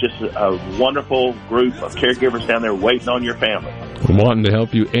there is just a wonderful group of caregivers down there waiting on your family. Wanting to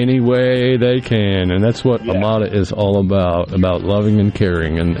help you any way they can, and that's what Amada is all about loving and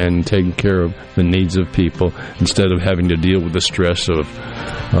caring and taking care of the needs of people instead of having to deal with the stress of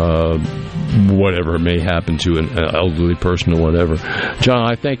whatever may happen to an elderly person or whatever.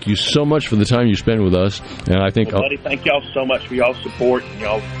 John, I thank you so much for the time you spend with us, and I think... Well, buddy, thank y'all so much for y'all's support, and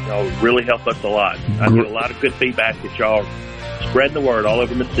y'all really help us a lot. I get a lot of good feedback that y'all spreading the word all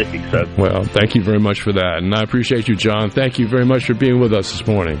over Mississippi. So, well, thank you very much for that, and I appreciate you, John. Thank you very much for being with us this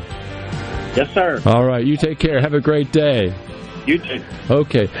morning. Yes, sir. All right, you take care. Have a great day. You too.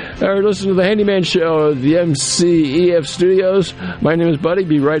 Okay. All right, listen to the Handyman Show at the MCEF Studios. My name is Buddy.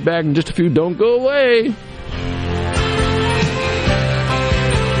 Be right back in just a few. Don't go away.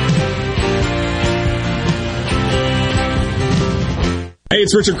 Hey,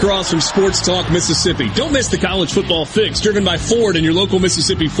 it's Richard Cross from Sports Talk Mississippi. Don't miss the college football fix, driven by Ford and your local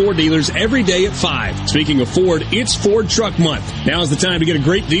Mississippi Ford dealers every day at 5. Speaking of Ford, it's Ford Truck Month. Now is the time to get a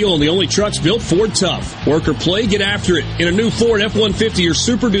great deal on the only trucks built Ford tough. Work or play, get after it in a new Ford F-150 or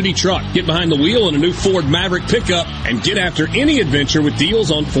Super Duty truck. Get behind the wheel in a new Ford Maverick pickup and get after any adventure with deals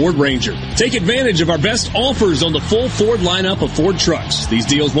on Ford Ranger. Take advantage of our best offers on the full Ford lineup of Ford trucks. These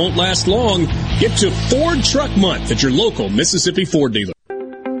deals won't last long. Get to Ford Truck Month at your local Mississippi Ford dealer.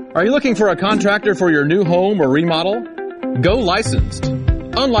 Are you looking for a contractor for your new home or remodel? Go licensed.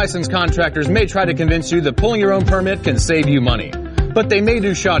 Unlicensed contractors may try to convince you that pulling your own permit can save you money, but they may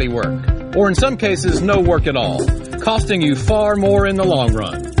do shoddy work, or in some cases, no work at all, costing you far more in the long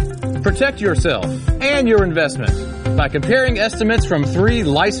run. Protect yourself and your investment by comparing estimates from 3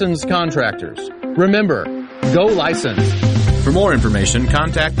 licensed contractors. Remember, go licensed. For more information,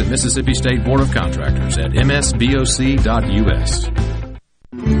 contact the Mississippi State Board of Contractors at msboc.us.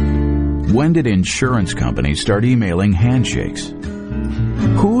 When did insurance companies start emailing handshakes?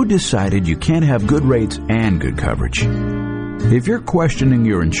 Who decided you can't have good rates and good coverage? If you're questioning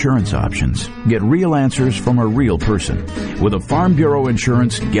your insurance options, get real answers from a real person. With a Farm Bureau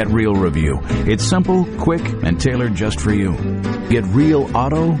Insurance Get Real review. It's simple, quick, and tailored just for you. Get real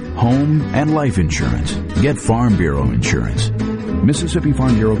auto, home, and life insurance. Get Farm Bureau Insurance. Mississippi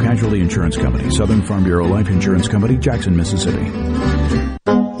Farm Bureau Casualty Insurance Company. Southern Farm Bureau Life Insurance Company, Jackson, Mississippi.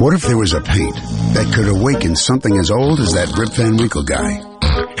 What if there was a paint that could awaken something as old as that Rip Van Winkle guy?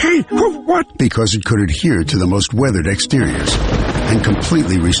 Hey, what? Because it could adhere to the most weathered exteriors and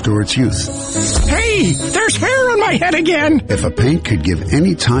completely restore its youth. Hey, there's hair on my head again. If a paint could give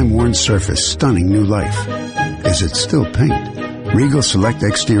any time-worn surface stunning new life, is it still paint? Regal Select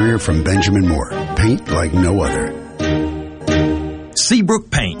Exterior from Benjamin Moore. Paint like no other.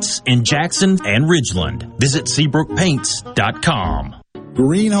 Seabrook Paints in Jackson and Ridgeland. Visit SeabrookPaints.com.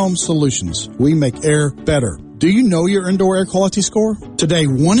 Green Home Solutions. We make air better. Do you know your indoor air quality score? Today,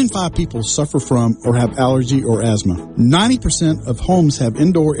 1 in 5 people suffer from or have allergy or asthma. 90% of homes have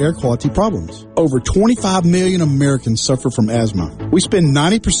indoor air quality problems. Over 25 million Americans suffer from asthma. We spend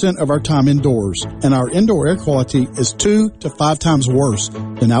 90% of our time indoors, and our indoor air quality is 2 to 5 times worse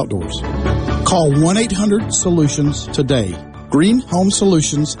than outdoors. Call 1-800-SOLUTIONS today. Green Home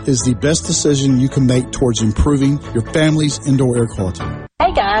Solutions is the best decision you can make towards improving your family's indoor air quality.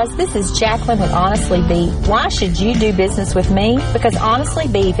 Hey guys, this is Jacqueline with Honestly Beef. Why should you do business with me? Because Honestly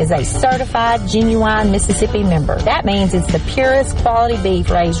Beef is a certified, genuine Mississippi member. That means it's the purest quality beef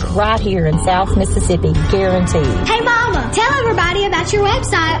raised right here in South Mississippi, guaranteed. Hey Mama, tell everybody about your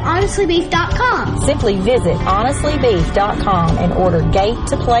website, honestlybeef.com. Simply visit honestlybeef.com and order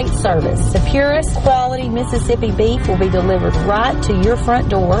gate-to-plate service. The purest quality Mississippi beef will be delivered right to your front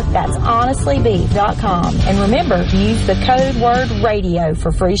door. That's honestlybeef.com. And remember, use the code word radio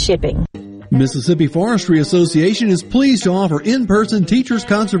for free shipping. Mississippi Forestry Association is pleased to offer in-person teachers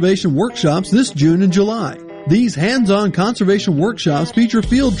conservation workshops this June and July. These hands-on conservation workshops feature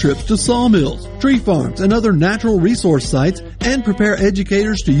field trips to sawmills, tree farms, and other natural resource sites and prepare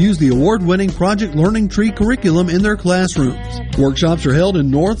educators to use the award-winning Project Learning Tree curriculum in their classrooms. Workshops are held in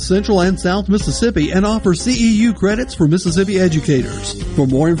North, Central, and South Mississippi and offer CEU credits for Mississippi educators. For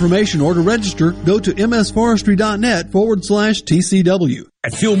more information or to register, go to msforestry.net/TCW.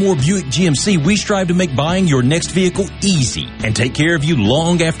 At Fillmore Buick GMC, we strive to make buying your next vehicle easy and take care of you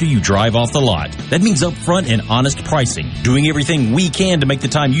long after you drive off the lot. That means upfront and honest pricing, doing everything we can to make the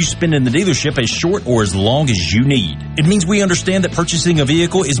time you spend in the dealership as short or as long as you need. It means we understand that purchasing a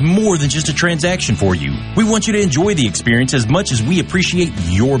vehicle is more than just a transaction for you. We want you to enjoy the experience as much as we appreciate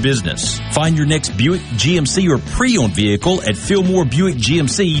your business. Find your next Buick, GMC, or pre-owned vehicle at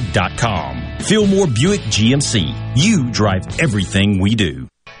FillmoreBuickGMC.com. Fillmore Buick GMC. You drive everything we do.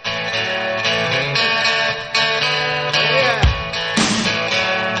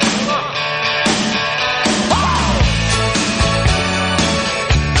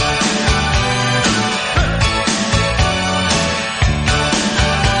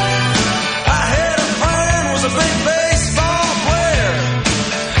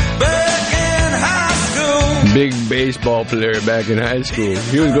 Big baseball player back in high school.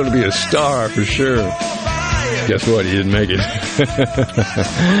 He was going to be a star for sure. Guess what? He didn't make it.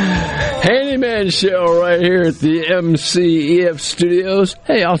 Handyman Show right here at the MCEF Studios.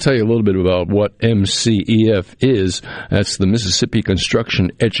 Hey, I'll tell you a little bit about what MCEF is. That's the Mississippi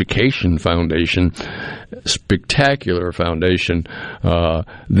Construction Education Foundation. Spectacular foundation.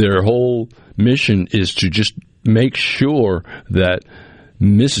 Their whole mission is to just make sure that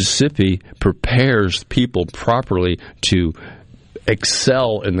Mississippi prepares people properly to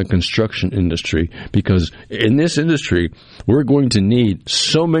excel in the construction industry, because in this industry we're going to need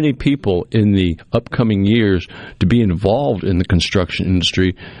so many people in the upcoming years to be involved in the construction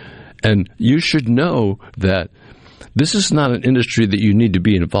industry. And you should know that this is not an industry that you need to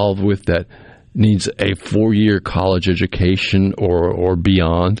be involved with that needs a 4-year college education or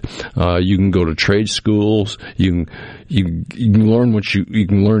beyond. You can go to trade schools. You can learn what you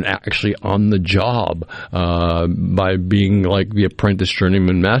can learn actually on the job by being like the apprentice,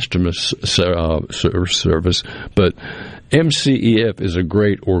 journeyman, master service. But MCEF is a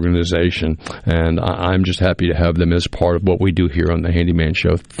great organization, and I'm just happy to have them as part of what we do here on the Handyman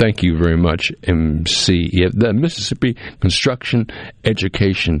Show. Thank you very much, MCEF, the Mississippi Construction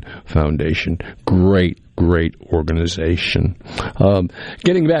Education Foundation. Great organization.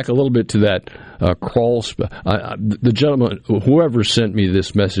 Getting back a little bit to that crawl the gentleman, whoever sent me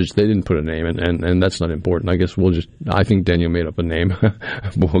this message, they didn't put a name, and that's not important. I guess I think Daniel made up a name.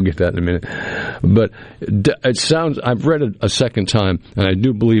 We'll get that in a minute. But it sounds, I've read it a second time, and I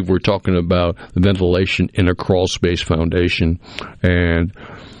do believe we're talking about ventilation in a crawl space foundation. And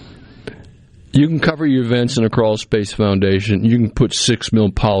You can cover your vents in a crawl space foundation. You can put 6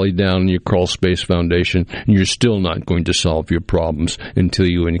 mil poly down in your crawl space foundation, and you're still not going to solve your problems until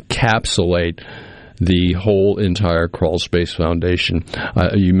you encapsulate the whole entire crawl space foundation.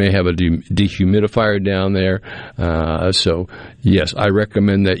 You may have a dehumidifier down there. So, yes, I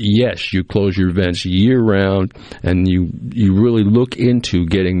recommend that, yes, you close your vents year-round, and you really look into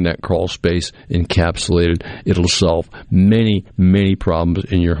getting that crawl space encapsulated. It'll solve many, many problems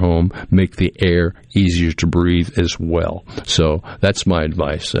in your home, make the air easier to breathe as well. So that's my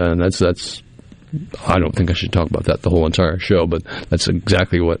advice, and that's I don't think I should talk about that the whole entire show, but that's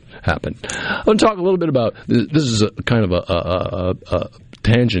exactly what happened. I want to talk a little bit about, this is a kind of a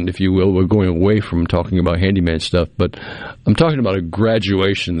tangent, if you will. We're going away from talking about handyman stuff, but I'm talking about a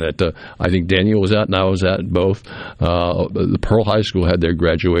graduation that I think Daniel was at and I was at both. The Pearl High School had their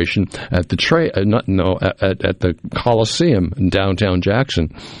graduation at the at the Coliseum in downtown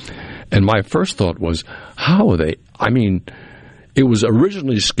Jackson. And my first thought was, how are they? I mean, it was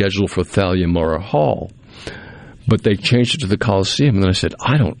originally scheduled for Thalia Murrah Hall, but they changed it to the Coliseum. And then I said,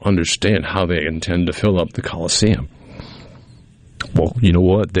 I don't understand how they intend to fill up the Coliseum. Well, you know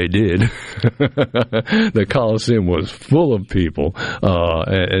what? They did. The Coliseum was full of people,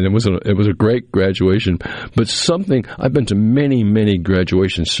 and it was a great graduation. But something, I've been to many, many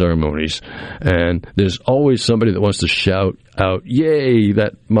graduation ceremonies, and there's always somebody that wants to shout out, "Yay!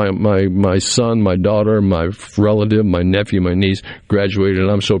 That my son, my daughter, my relative, my nephew, my niece graduated,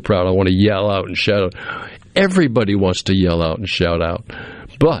 and I'm so proud." I want to yell out and shout out. Everybody wants to yell out and shout out,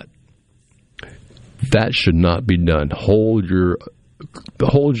 but that should not be done.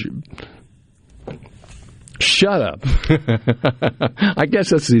 Shut up. I guess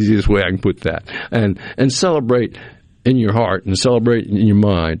that's the easiest way I can put that. And celebrate in your heart and celebrate in your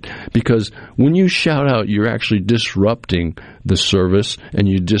mind, because when you shout out, you're actually disrupting the service and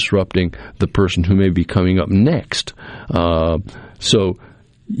you're disrupting the person who may be coming up next. So,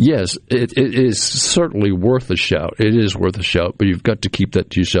 yes, it is certainly worth a shout. It is worth a shout, but you've got to keep that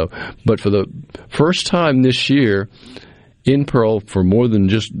to yourself. But for the first time this year in Pearl, for more than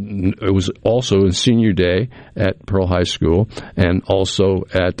just, it was also in senior day at Pearl High School and also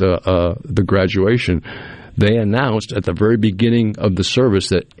at the graduation, they announced at the very beginning of the service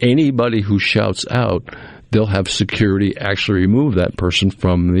that anybody who shouts out, they'll have security actually remove that person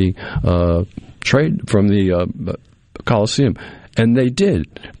from the Coliseum. And they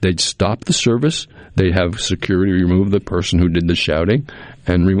did. They'd stop the service. They'd have security remove the person who did the shouting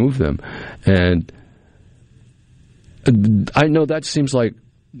and remove them. And I know that seems like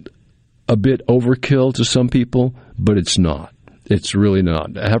a bit overkill to some people, but it's not. It's really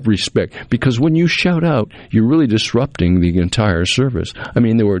not. Have respect. Because when you shout out, you're really disrupting the entire service. I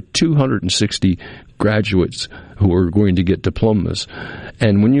mean, there were 260 graduates who were going to get diplomas.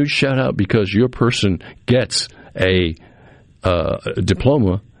 And when you shout out because your person gets a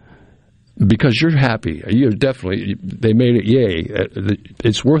diploma, because you're happy, you're definitely, they made it, yay,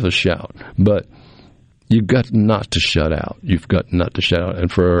 it's worth a shout. But you've got not to shut out. You've got not to shout out.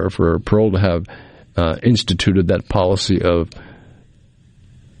 And for Pearl to have instituted that policy of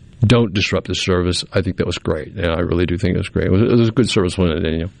don't disrupt the service, I think that was great. Yeah, I really do think it was great. It was a good service, wasn't it,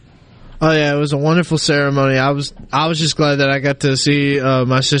 Daniel? Oh yeah, it was a wonderful ceremony. I was just glad that I got to see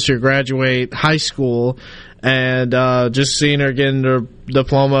my sister graduate high school, and just seeing her getting her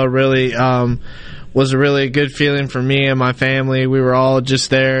diploma really was a really good feeling for me and my family. We were all just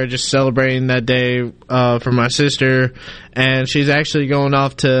there, just celebrating that day for my sister, and she's actually going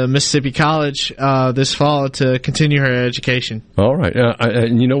off to Mississippi College this fall to continue her education. All right.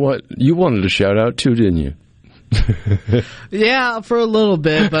 And you know what? You wanted to shout out too, didn't you? Yeah, for a little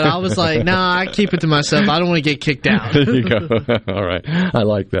bit, but I was like, nah, I keep it to myself. I don't want to get kicked out. There you go. All right. I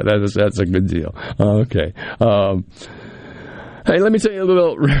like that. That's a good deal. Okay. Hey, let me tell you a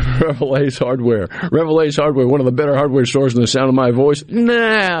little about Revel Ace Hardware. Revel Ace Hardware, one of the better hardware stores in the sound of my voice.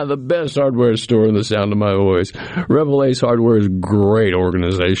 Nah, the best hardware store in the sound of my voice. Revel Ace Hardware is a great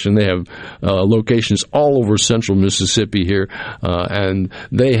organization. They have locations all over central Mississippi here, and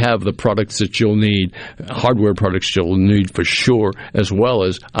they have the products that you'll need, hardware products you'll need for sure, as well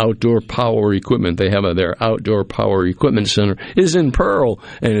as outdoor power equipment. They have their outdoor power equipment center is in Pearl,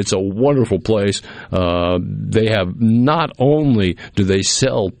 and it's a wonderful place. They have not only do they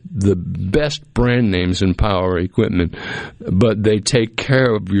sell the best brand names in power equipment, but they take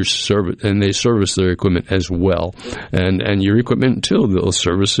care of your service, and they service their equipment as well. And your equipment, too, they'll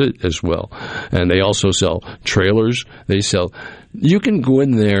service it as well. And they also sell trailers. You can go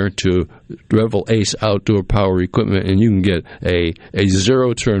in there to Revel Ace Outdoor Power Equipment, and you can get a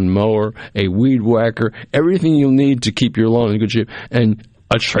zero-turn mower, a weed whacker, everything you'll need to keep your lawn in good shape. And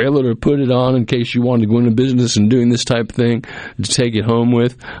a trailer to put it on in case you want to go into business and doing this type of thing to take it home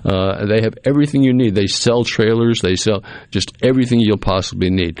with. They have everything you need. They sell trailers. They sell just everything you'll possibly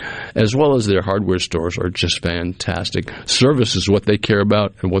need, as well as their hardware stores are just fantastic. Service is what they care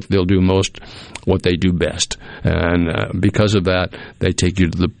about and what they'll do most, what they do best. And because of that, they take you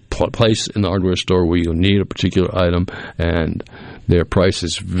to the place in the hardware store where you'll need a particular item, and their price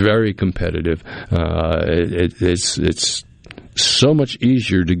is very competitive. It's so much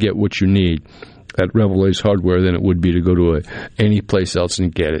easier to get what you need at Revel-Ace Hardware than it would be to go to any place else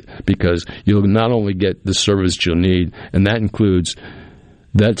and get it, because you'll not only get the service you'll need, and that includes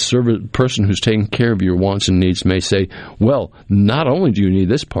that person who's taking care of your wants and needs may say, well, not only do you need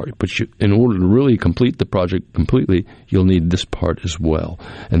this part, but in order to really complete the project completely, you'll need this part as well.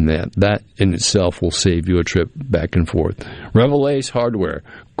 And that in itself will save you a trip back and forth. Revel-Ace Hardware,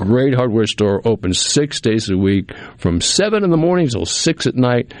 great hardware store, open 6 days a week from 7 in the morning till 6 at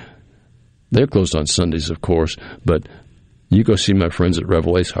night. They're closed on Sundays, of course, but you go see my friends at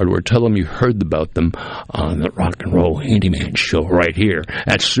Revel-Ace Hardware. Tell them you heard about them on the Rock and Roll Handyman Show right here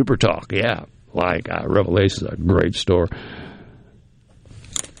at Super Talk. Yeah, Revel-Ace is a great store.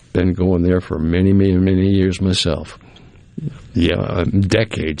 Been going there for many, many, many years myself. Yeah,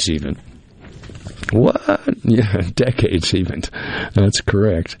 decades even. What? Yeah, decades even. That's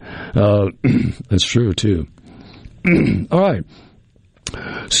correct. That's true, too. All right.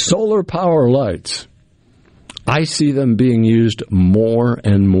 Solar power lights. I see them being used more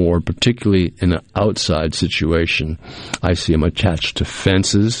and more, particularly in an outside situation. I see them attached to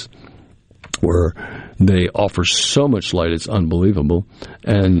fences where they offer so much light it's unbelievable,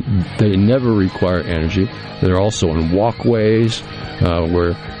 and they never require energy. They're also in walkways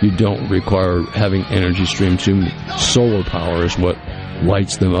where you don't require having energy stream to. Solar power is what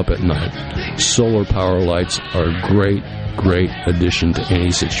lights them up at night. Solar power lights are great addition to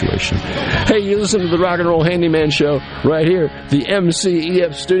any situation. Hey, you listen to the Rock and Roll Handyman Show right here, the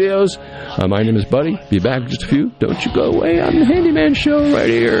MCEF Studios. My name is Buddy. Be back in just a few. Don't you go away on the Handyman Show right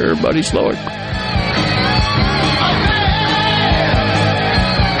here, Buddy Slowick.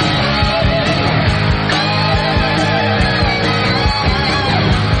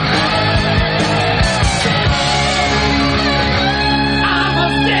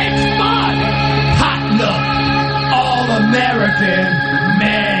 American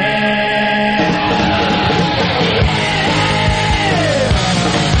man.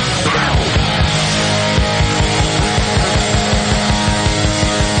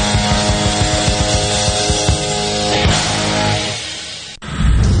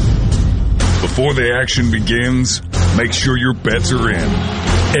 Before the action begins, make sure your bets are in.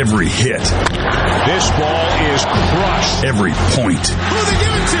 Every hit. This ball is crushed. Every point. Who are they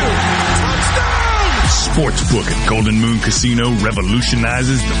giving to? Sportsbook at Golden Moon Casino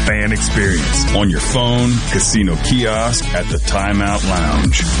revolutionizes the fan experience. On your phone, casino kiosk, at the Timeout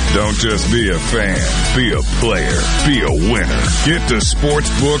Lounge. Don't just be a fan. Be a player. Be a winner. Get to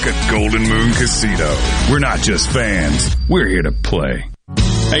Sportsbook at Golden Moon Casino. We're not just fans. We're here to play.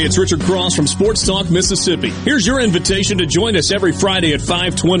 Hey, it's Richard Cross from Sports Talk, Mississippi. Here's your invitation to join us every Friday at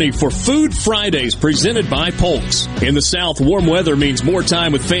 5:20 for Food Fridays presented by Polk's. In the South, warm weather means more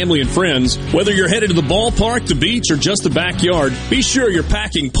time with family and friends. Whether you're headed to the ballpark, the beach, or just the backyard, be sure you're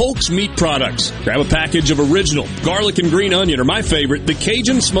packing Polk's meat products. Grab a package of original garlic and green onion, or my favorite, the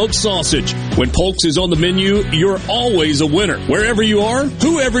Cajun smoked sausage. When Polk's is on the menu, you're always a winner. Wherever you are,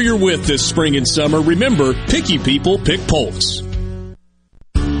 whoever you're with this spring and summer, remember, picky people pick Polk's.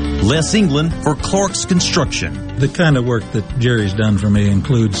 Les England for Clark's Construction. The kind of work that Jerry's done for me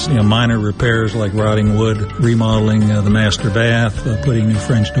includes minor repairs like rotting wood, remodeling the master bath, putting new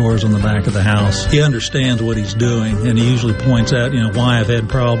French doors on the back of the house. He understands what he's doing, and he usually points out why I've had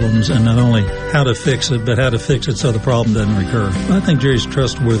problems, and not only how to fix it, but how to fix it so the problem doesn't recur. I think Jerry's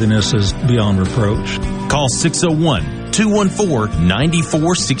trustworthiness is beyond reproach. Call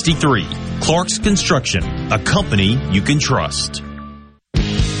 601-214-9463. Clark's Construction, a company you can trust.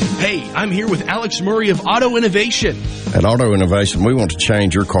 Hey, I'm here with Alex Murray of Auto Innovation. At Auto Innovation, we want to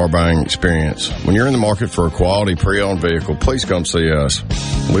change your car buying experience. When you're in the market for a quality pre-owned vehicle, please come see us.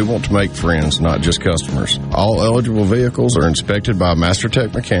 We want to make friends, not just customers. All eligible vehicles are inspected by a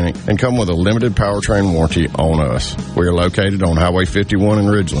MasterTech mechanic and come with a limited powertrain warranty on us. We are located on Highway 51 in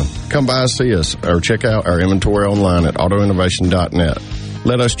Ridgeland. Come by and see us or check out our inventory online at autoinnovation.net.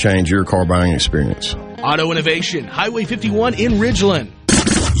 Let us change your car buying experience. Auto Innovation, Highway 51 in Ridgeland.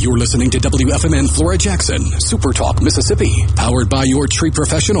 You're listening to WFMN Flora Jackson, Super Talk, Mississippi, powered by your tree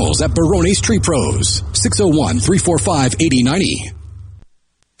professionals at Barone's Tree Pros, 601-345-8090.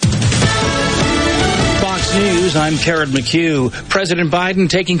 Fox News News, I'm Karen McHugh. President Biden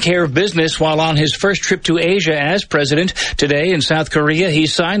taking care of business while on his first trip to Asia as president. Today in South Korea, he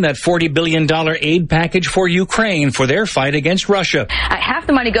signed that $40 billion aid package for Ukraine for their fight against Russia. Half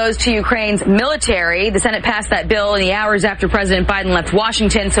the money goes to Ukraine's military. The Senate passed that bill in the hours after President Biden left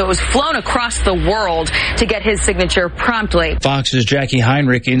Washington, so it was flown across the world to get his signature promptly. Fox's Jackie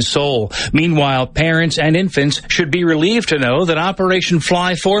Heinrich in Seoul. Meanwhile, parents and infants should be relieved to know that Operation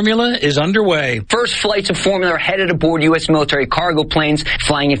Fly Formula is underway. First flights of formula are headed aboard U.S. military cargo planes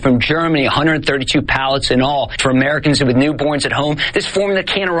flying in from Germany, 132 pallets in all. For Americans with newborns at home, this formula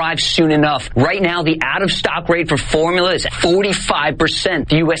can't arrive soon enough. Right now, the out-of-stock rate for formula is 45%.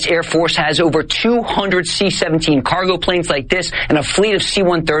 The U.S. Air Force has over 200 C-17 cargo planes like this and a fleet of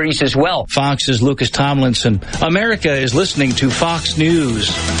C-130s as well. Fox's Lucas Tomlinson. America is listening to Fox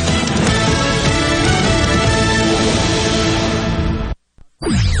News.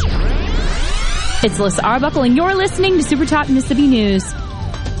 It's Alyssa Arbuckle, and you're listening to Super Talk Mississippi News.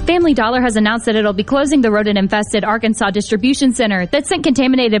 Family Dollar has announced that it'll be closing the rodent-infested Arkansas distribution center that sent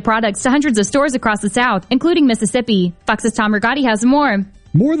contaminated products to hundreds of stores across the South, including Mississippi. Fox's Tom Rigotti has more.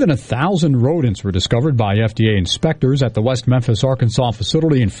 More than 1,000 rodents were discovered by FDA inspectors at the West Memphis, Arkansas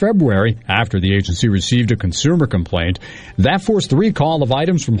facility in February after the agency received a consumer complaint. That forced the recall of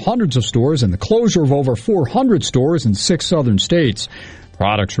items from hundreds of stores and the closure of over 400 stores in 6 southern states.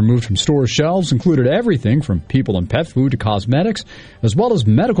 Products removed from store shelves included everything from people and pet food to cosmetics, as well as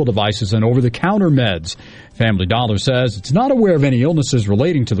medical devices and over-the-counter meds. Family Dollar says it's not aware of any illnesses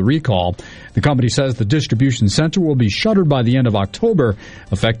relating to the recall. The company says the distribution center will be shuttered by the end of October,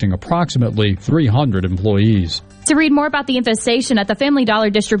 affecting approximately 300 employees. To read more about the infestation at the Family Dollar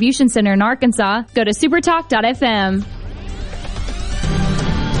distribution center in Arkansas, go to supertalk.fm.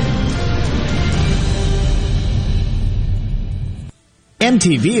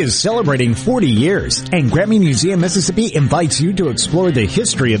 MTV is celebrating 40 years, and Grammy Museum Mississippi invites you to explore the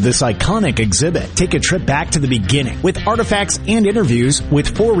history of this iconic exhibit. Take a trip back to the beginning with artifacts and interviews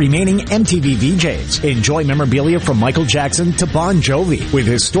with 4 remaining MTV VJs. Enjoy memorabilia from Michael Jackson to Bon Jovi, with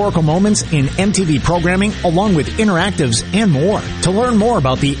historical moments in MTV programming along with interactives and more. To learn more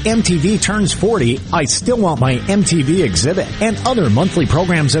about the MTV Turns 40, I Still Want My MTV exhibit, and other monthly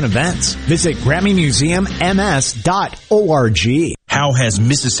programs and events, visit GrammyMuseumMS.org. How has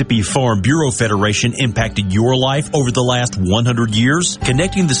Mississippi Farm Bureau Federation impacted your life over the last 100 years?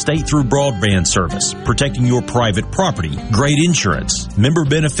 Connecting the state through broadband service, protecting your private property, great insurance, member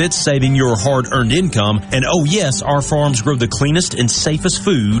benefits, saving your hard-earned income, and oh yes, our farms grow the cleanest and safest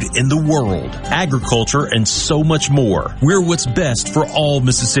food in the world. Agriculture and so much more. We're what's best for all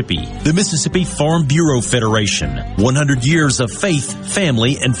Mississippi. The Mississippi Farm Bureau Federation. 100 years of faith,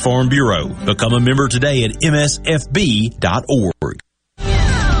 family, and Farm Bureau. Become a member today at msfb.org.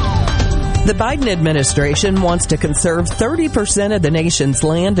 The Biden administration wants to conserve 30% of the nation's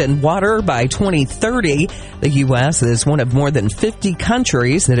land and water by 2030. The U.S. is one of more than 50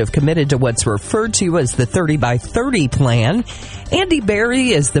 countries that have committed to what's referred to as the 30 by 30 plan. Andy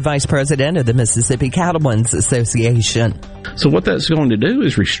Berry is the vice president of the Mississippi Cattlemen's Association. So what that's going to do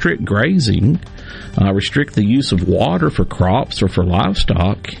is restrict grazing, restrict the use of water for crops or for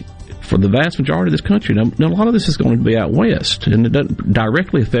livestock for the vast majority of this country. Now, a lot of this is going to be out west, and it doesn't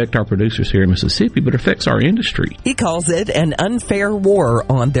directly affect our producers here in Mississippi, but it affects our industry. He calls it an unfair war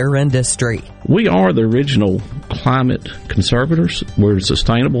on their industry. We are the original climate conservators. We're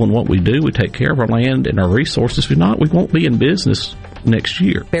sustainable in what we do. We take care of our land and our resources. If not, we won't be in business next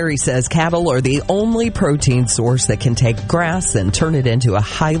year. Berry says cattle are the only protein source that can take grass and turn it into a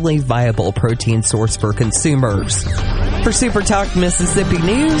highly viable protein source for consumers. For Super Talk Mississippi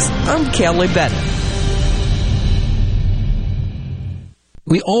News, I'm Kelly Bennett.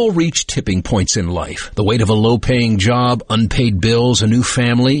 We all reach tipping points in life. The weight of a low-paying job, unpaid bills, a new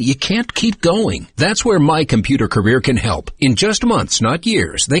family. You can't keep going. That's where My Computer Career can help. In just months, not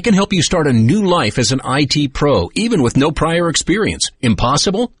years, they can help you start a new life as an IT pro, even with no prior experience.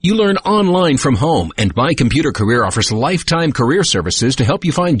 Impossible? You learn online from home, and My Computer Career offers lifetime career services to help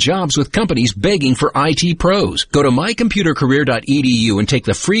you find jobs with companies begging for IT pros. Go to mycomputercareer.edu and take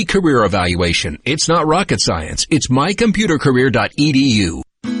the free career evaluation. It's not rocket science. It's mycomputercareer.edu.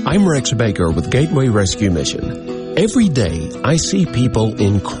 I'm Rex Baker with Gateway Rescue Mission. Every day, I see people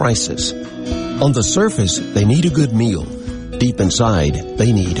in crisis. On the surface, they need a good meal. Deep inside,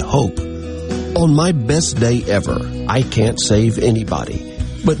 they need hope. On my best day ever, I can't save anybody,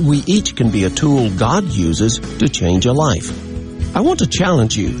 but we each can be a tool God uses to change a life. I want to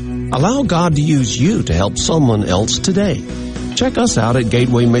challenge you. Allow God to use you to help someone else today. Check us out at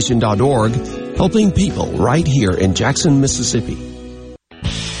gatewaymission.org, helping people right here in Jackson, Mississippi.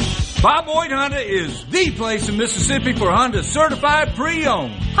 Bob Boyd Honda is the place in Mississippi for Honda certified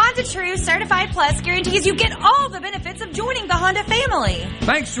pre-owned. Honda True Certified Plus guarantees you get all the benefits of joining the Honda family.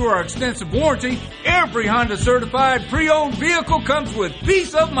 Thanks to our extensive warranty, every Honda certified pre-owned vehicle comes with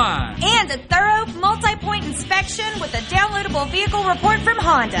peace of mind. And a thorough multi-point inspection with a downloadable vehicle report from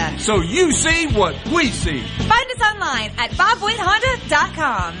Honda. So you see what we see. Find us online at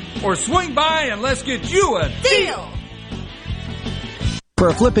bobboydhonda.com. Or swing by and let's get you a deal. For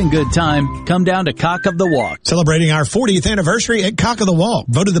a flipping good time, come down to Cock of the Walk. Celebrating our 40th anniversary at Cock of the Walk.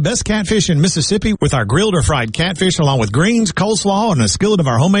 Voted the best catfish in Mississippi with our grilled or fried catfish along with greens, coleslaw, and a skillet of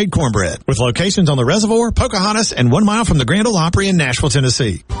our homemade cornbread. With locations on the Reservoir, Pocahontas, and 1 mile from the Grand Ole Opry in Nashville,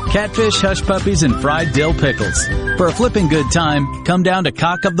 Tennessee. Catfish, hush puppies, and fried dill pickles. For a flipping good time, come down to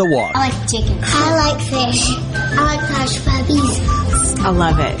Cock of the Walk. I like chicken. I like fish. I like hush puppies. I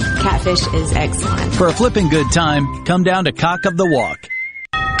love it. Catfish is excellent. For a flipping good time, come down to Cock of the Walk.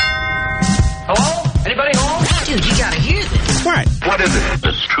 Hello? Anybody home? Dude, you gotta hear this. What? What is it?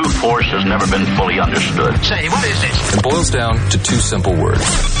 Its true force has never been fully understood. Say, what is it? It boils down to 2 simple words.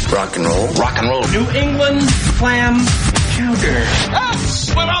 Rock and roll. Rock and roll. New England clam chowder.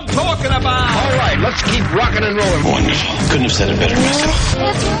 That's what I'm talking about. All right, let's keep rocking and rolling. Wonderful. Couldn't have said it better myself.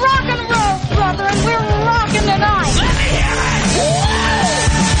 It's rock and roll, brother, and we're rocking tonight. Let me hear it.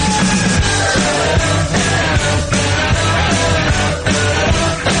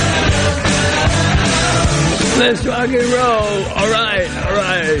 Let's rock and roll. All right.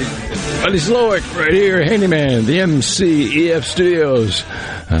 Buddy Slowick right here, handyman, the MCEF Studios.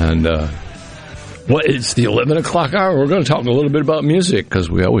 And, it's the 11 o'clock hour. We're going to talk a little bit about music,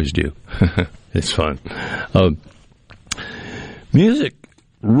 because we always do. It's fun. Music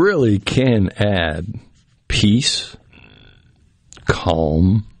really can add peace,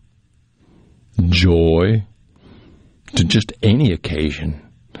 calm, joy to just any occasion,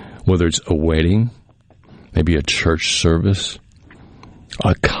 whether it's a wedding, maybe a church service,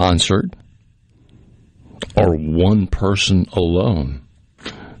 a concert, or one person alone.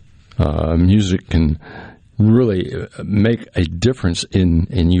 Music can really make a difference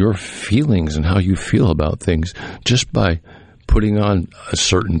in your feelings and how you feel about things just by putting on a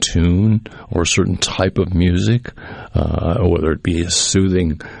certain tune or a certain type of music, whether it be a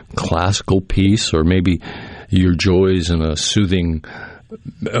soothing classical piece or maybe your joys in a soothing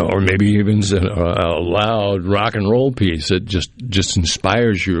or maybe even a loud rock and roll piece that just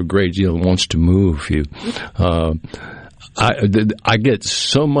inspires you a great deal and wants to move you. I get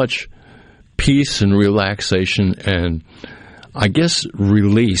so much peace and relaxation and I guess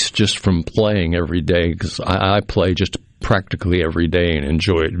release just from playing every day, because I play just practically every day and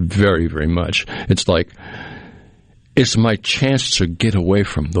enjoy it very, very much. It's like it's my chance to get away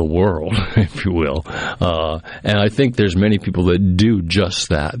from the world, if you will. And I think there's many people that do just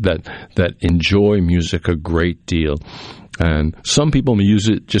that enjoy music a great deal. And some people use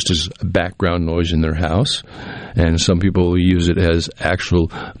it just as background noise in their house, and some people use it as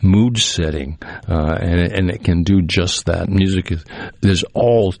actual mood setting, and it can do just that. There's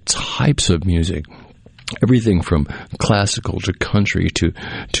all types of music. Everything from classical to country to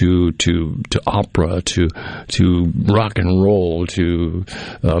opera to rock and roll to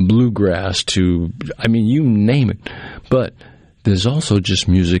bluegrass to, I mean, you name it. But there's also just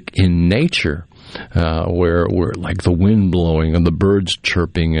music in nature, where like the wind blowing and the birds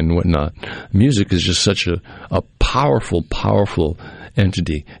chirping and whatnot. Music is just such a powerful, powerful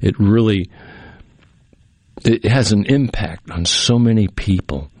entity. It has an impact on so many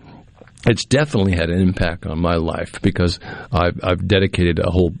people. It's definitely had an impact on my life because I've dedicated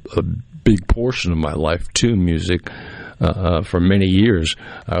a big portion of my life to music. For many years,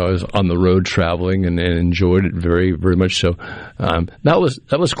 I was on the road traveling and enjoyed it very, very much so. That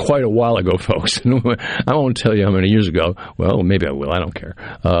was quite a while ago, folks. I won't tell you how many years ago. Well, maybe I will. I don't care.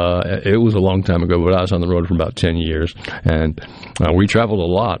 It was a long time ago, but I was on the road for about 10 years, and we traveled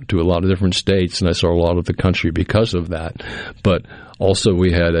a lot to a lot of different states, and I saw a lot of the country because of that. But also,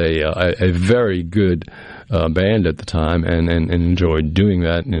 we had a very good band at the time, and enjoyed doing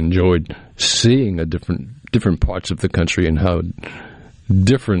that, and enjoyed seeing different parts of the country and how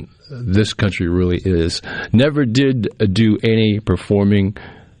different this country really is. Never did do any performing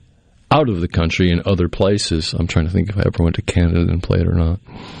out of the country in other places. I'm trying to think if I ever went to Canada and played or not.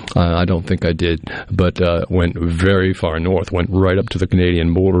 I don't think I did, but went very far north, went right up to the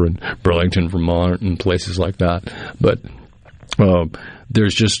Canadian border in Burlington, Vermont, and places like that. But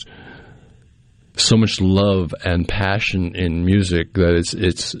there's just so much love and passion in music that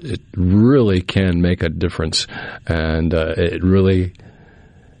it really can make a difference, and it really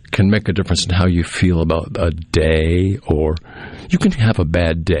can make a difference in how you feel about a day or you can have a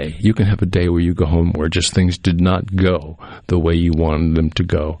bad day. You can have a day where you go home where just things did not go the way you wanted them to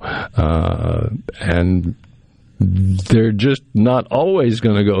go. And they're just not always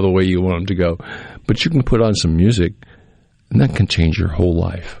going to go the way you want them to go. But you can put on some music, and that can change your whole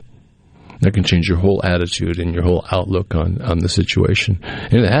life. That can change your whole attitude and your whole outlook on the situation.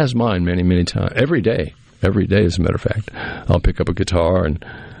 And it has mine many, many times. Every day, as a matter of fact. I'll pick up a guitar, and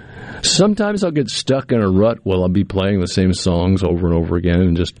sometimes I'll get stuck in a rut while I'll be playing the same songs over and over again.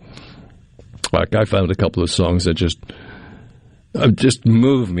 And just, like, I found a couple of songs that just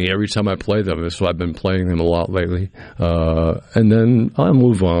move me every time I play them. So I've been playing them a lot lately. And then I'll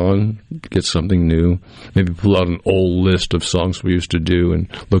move on, get something new. Maybe pull out an old list of songs we used to do and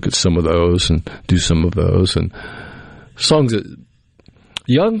look at some of those and do some of those. And songs that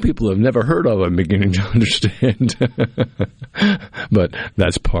young people have never heard of, I'm beginning to understand. But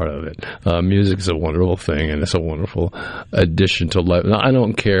that's part of it. Music is a wonderful thing, and it's a wonderful addition to life. Now, I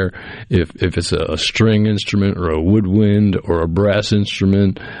don't care if it's a string instrument or a woodwind or a brass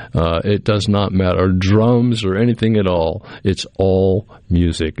instrument. It does not matter. Or drums or anything at all. It's all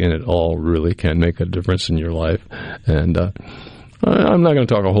music, and it all really can make a difference in your life. And I'm not going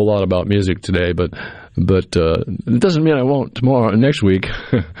to talk a whole lot about music today, but it doesn't mean I won't next week.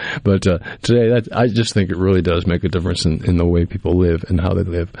 But today, I just think it really does make a difference in the way people live and how they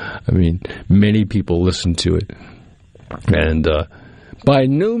live. I mean, many people listen to it. And by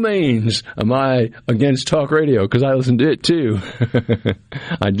no means am I against talk radio, because I listen to it too.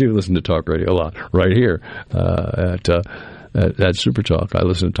 I do listen to talk radio a lot right here at Super Talk. I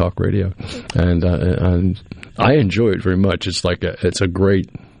listen to talk radio, and I enjoy it very much. It's like it's a great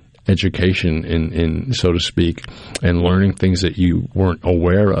education in so to speak, and learning things that you weren't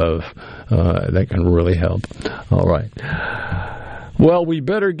aware of that can really help. All right. Well, we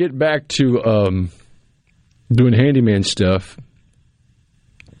better get back to doing handyman stuff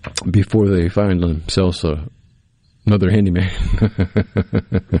before they find themselves another handyman.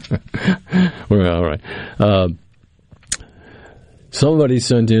 Well, all right. Somebody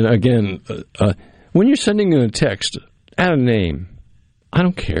sent in, again, when you're sending in a text, add a name. I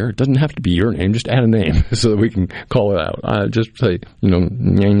don't care. It doesn't have to be your name. Just add a name so that we can call it out. Just say,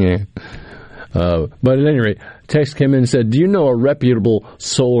 nyah. But at any rate, text came in and said, do you know a reputable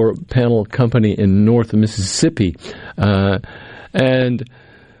solar panel company in North Mississippi? And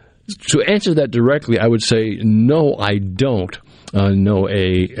to answer that directly, I would say, no, I don't know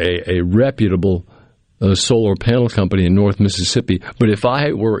a reputable solar panel company in North Mississippi. But if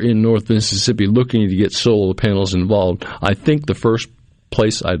I were in North Mississippi looking to get solar panels involved, I think the first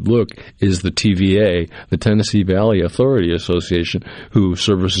place I'd look is the TVA, the Tennessee Valley Authority Association, who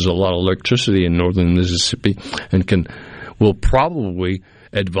services a lot of electricity in northern Mississippi and will probably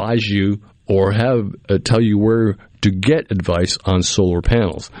advise you or tell you where to get advice on solar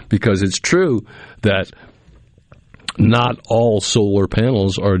panels. Because it's true that not all solar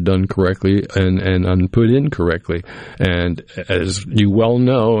panels are done correctly and put in correctly. And as you well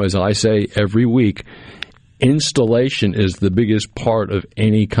know, as I say every week, installation is the biggest part of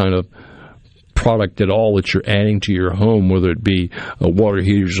any kind of product at all that you're adding to your home, whether it be water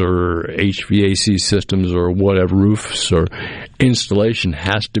heaters or HVAC systems or whatever, roofs, or installation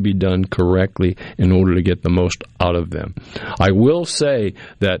has to be done correctly in order to get the most out of them. I will say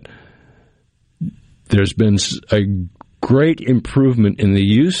that there's been a great improvement in the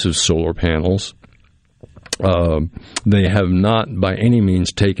use of solar panels. They have not by any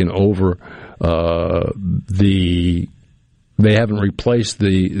means taken over they haven't replaced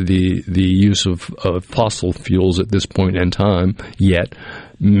the use of fossil fuels at this point in time yet.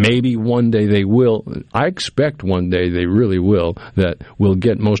 Maybe one day they will. I expect one day they really will, that we'll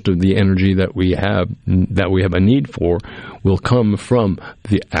get most of the energy that we have a need for will come from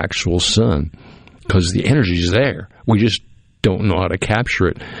the actual sun, because the energy is there. We just don't know how to capture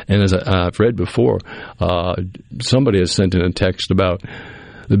it. And as I've read before, somebody has sent in a text about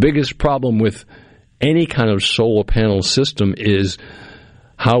the biggest problem with any kind of solar panel system is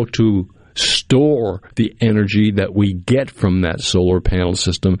how to store the energy that we get from that solar panel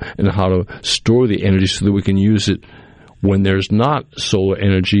system, and how to store the energy so that we can use it when there's not solar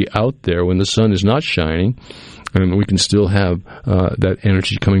energy out there, when the sun is not shining, and we can still have that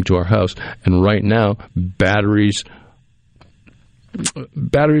energy coming to our house. And right now, batteries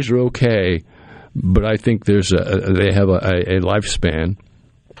are okay, but I think they have a lifespan,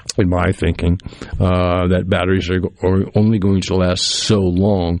 in my thinking, that batteries are only going to last so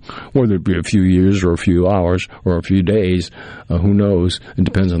long, whether it be a few years or a few hours or a few days, who knows? It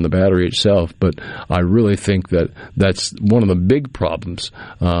depends on the battery itself. But I really think that's one of the big problems.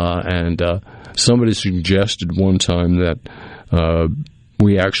 And somebody suggested one time that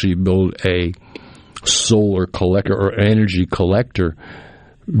We actually build a solar collector or energy collector,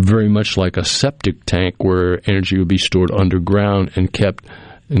 very much like a septic tank, where energy would be stored underground and kept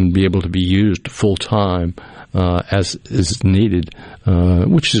and be able to be used full time as is needed,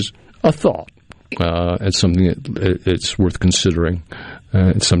 which is a thought. It's something that it's worth considering.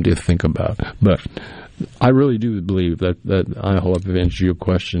 It's something to think about. But I really do believe that I hope I've answered your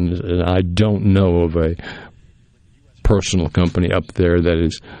question. And I don't know of a personal company up there that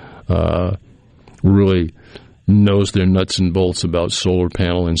is really knows their nuts and bolts about solar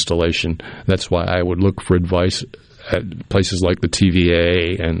panel installation. That's why I would look for advice at places like the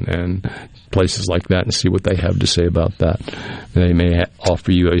TVA and places like that and see what they have to say about that. They may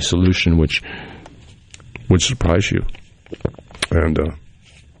offer you a solution which would surprise you. And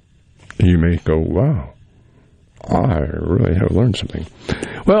you may go, wow, I really have learned something.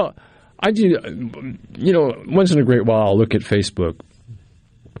 Well, I do, once in a great while I'll look at Facebook.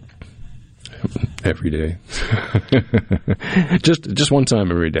 Every day. just one time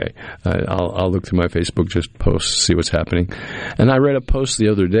every day. I'll look through my Facebook just posts, see what's happening. And I read a post the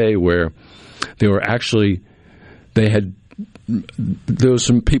other day where there was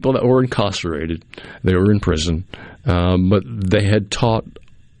some people that were incarcerated. They were in prison, but they had taught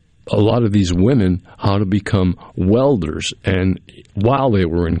a lot of these women how to become welders. And while they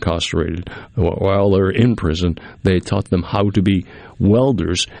were incarcerated, while they were in prison, they taught them how to be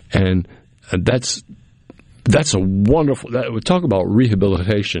welders. And that's a wonderful. We talk about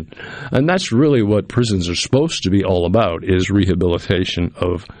rehabilitation, and that's really what prisons are supposed to be all about: is rehabilitation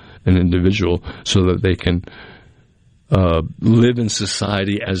of an individual so that they can live in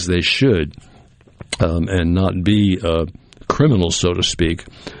society as they should, and not be criminals, so to speak.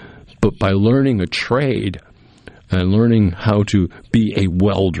 But by learning a trade and learning how to be a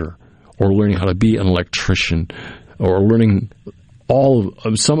welder, or learning how to be an electrician, or learning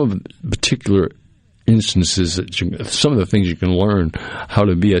some of the particular instances, some of the things you can learn, how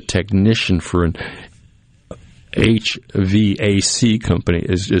to be a technician for an HVAC company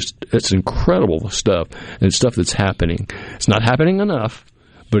it's incredible stuff. And it's stuff that's happening. It's not happening enough,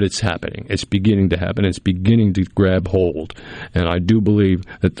 but it's happening. It's beginning to happen. It's beginning to grab hold. And I do believe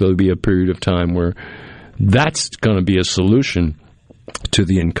that there'll be a period of time where that's going to be a solution to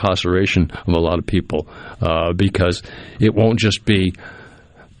the incarceration of a lot of people, because it won't just be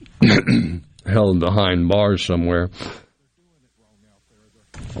held behind bars somewhere.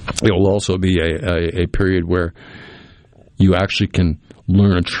 It will also be a period where you actually can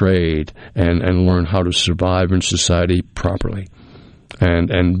learn a trade and learn how to survive in society properly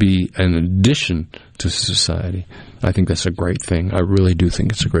and be an addition to society. I think that's a great thing. I really do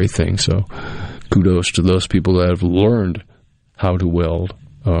think it's a great thing. So kudos to those people that have learned how to weld,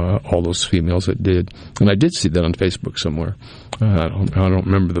 all those females that did. And I did see that on Facebook somewhere. I don't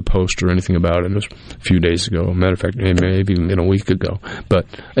remember the post or anything about it. It was a few days ago. Matter of fact, maybe even a week ago. But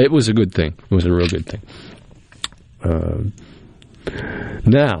it was a good thing. It was a real good thing.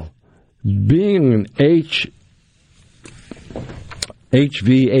 Now, being an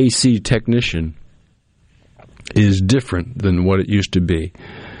HVAC technician is different than what it used to be.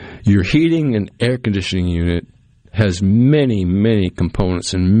 Your heating and air conditioning unit has many, many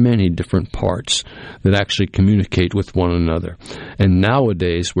components and many different parts that actually communicate with one another. And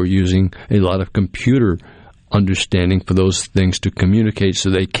nowadays, we're using a lot of computer understanding for those things to communicate so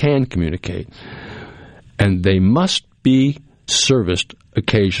they can communicate. And they must be serviced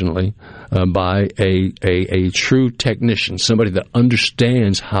occasionally by a true technician, somebody that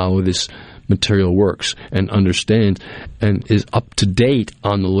understands how this material works and understands and is up to date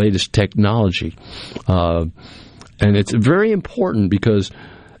on the latest technology. And it's very important because,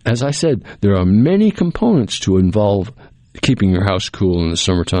 as I said, there are many components to involve keeping your house cool in the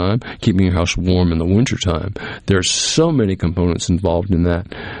summertime, keeping your house warm in the wintertime. There are so many components involved in that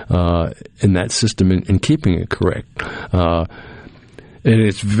system and keeping it correct. And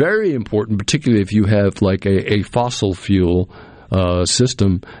it's very important, particularly if you have like a fossil fuel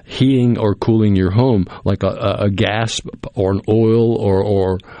system heating or cooling your home, like a gas or an oil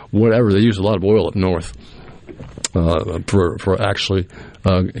or whatever. They use a lot of oil up north. For actually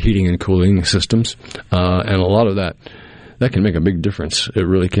heating and cooling systems, and a lot of that can make a big difference. It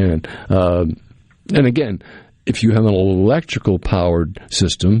really can. And again, if you have an electrical powered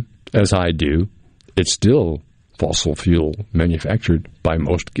system, as I do, it's still fossil fuel manufactured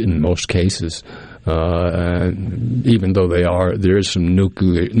in most cases. Even though there is some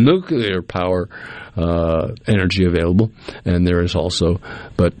nuclear power energy available, and there is also,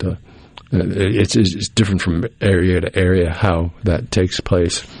 but. It's different from area to area how that takes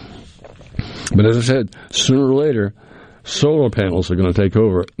place. But as I said, sooner or later, solar panels are going to take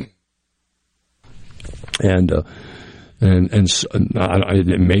over. And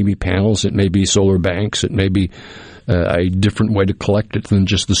it may be panels, it may be solar banks, it may be a different way to collect it than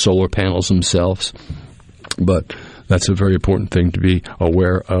just the solar panels themselves. But that's a very important thing to be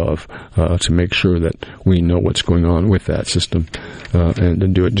aware of, to make sure that we know what's going on with that system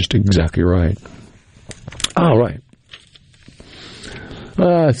and do it just exactly right. All right.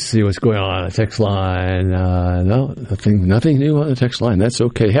 Let's see what's going on the text line. No, nothing new on the text line. That's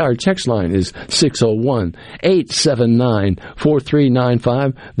okay. Hey, our text line is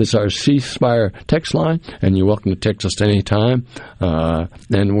 601-879-4395. That's our C Spire text line, and you're welcome to text us any time.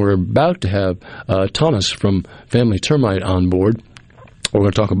 And we're about to have Thomas from Family Termite on board. We're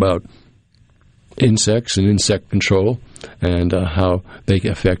going to talk about insects and insect control and how they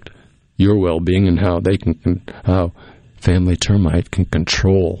affect your well-being and how Family Termite can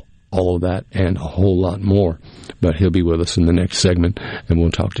control all of that and a whole lot more. But he'll be with us in the next segment, and we'll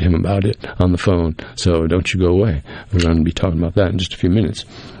talk to him about it on the phone. So don't you go away. We're going to be talking about that in just a few minutes.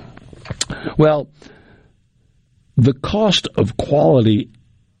 Well, the cost of quality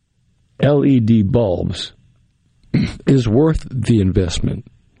LED bulbs is worth the investment.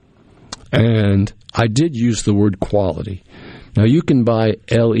 And I did use the word quality. Now, you can buy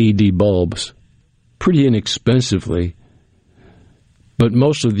LED bulbs pretty inexpensively, but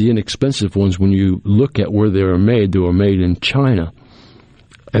most of the inexpensive ones, when you look at where they were made in China.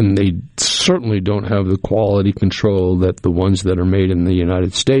 And they certainly don't have the quality control that the ones that are made in the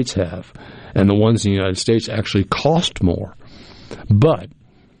United States have. And the ones in the United States actually cost more. But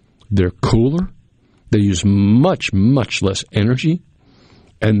they're cooler, they use much, much less energy,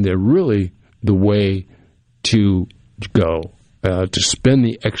 and they're really the way to go. To spend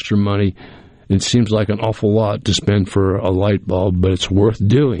the extra money. It seems like an awful lot to spend for a light bulb, but it's worth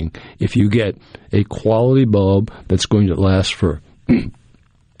doing if you get a quality bulb that's going to last for...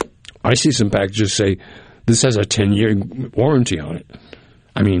 I see some packages say, this has a 10-year warranty on it.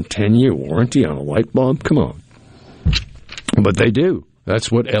 I mean, 10-year warranty on a light bulb? Come on. But they do. That's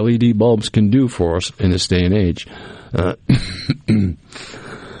what LED bulbs can do for us in this day and age.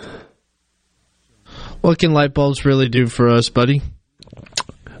 What can light bulbs really do for us, buddy?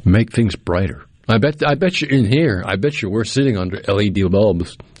 Make things brighter. I bet you in here, we're sitting under LED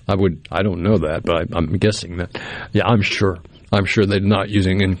bulbs. I don't know that, but I'm guessing that. Yeah, I'm sure they're not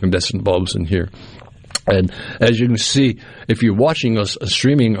using incandescent bulbs in here. And as you can see, if you're watching us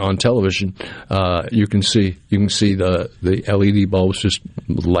streaming on television, you can see the LED bulbs just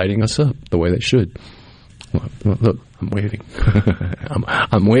lighting us up the way they should. Look, I'm waving.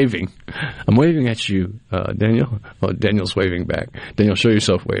 I'm waving. I'm waving at you, Daniel. Oh, Daniel's waving back. Daniel, show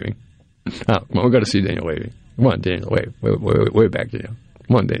yourself waving. Oh, come on, we've got to see Daniel waving. Come on, Daniel, wave back, Daniel.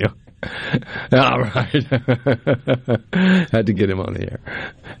 Come on, Daniel. All right. Had to get him on the air.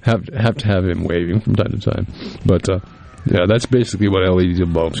 Have to have him waving from time to time. But yeah, that's basically what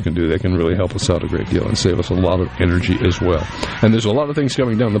LED bulbs can do. They can really help us out a great deal and save us a lot of energy as well. And there's a lot of things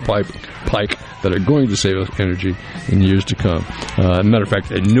coming down the pike that are going to save us energy in years to come. As a matter of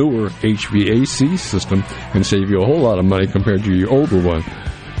fact, a newer HVAC system can save you a whole lot of money compared to your older one.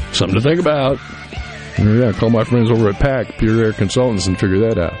 Something to think about. Yeah, call my friends over at PAC, Pure Air Consultants, and figure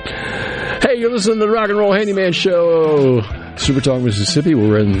that out. Hey, you're listening to the Rock and Roll Handyman Show, Super Talk, Mississippi.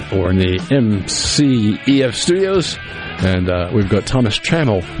 We're in the MCEF studios, and we've got Thomas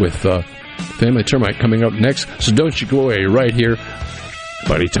Trammell with Family Termite coming up next. So don't you go away, right here.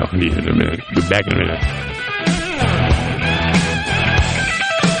 Buddy, talking to you in a minute. Be back in a minute.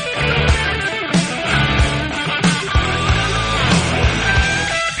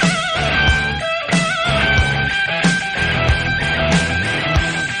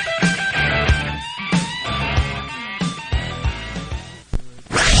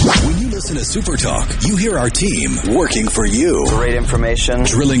 Listen to Super Talk. You hear our team working for you. Great information.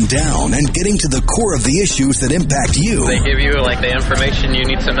 Drilling down and getting to the core of the issues that impact you. They give you like the information you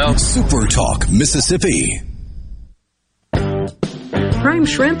need to know. Super Talk, Mississippi. Prime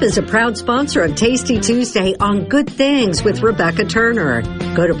Shrimp is a proud sponsor of Tasty Tuesday on Good Things with Rebecca Turner.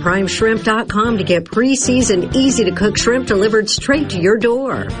 Go to primeshrimp.com to get pre-seasoned, easy-to-cook shrimp delivered straight to your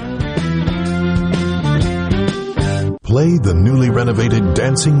door. Play the newly renovated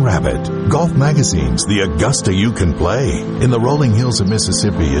Dancing Rabbit. Golf Magazine's The Augusta You Can Play. In the rolling hills of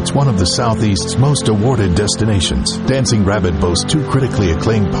Mississippi, it's one of the Southeast's most awarded destinations. Dancing Rabbit boasts two critically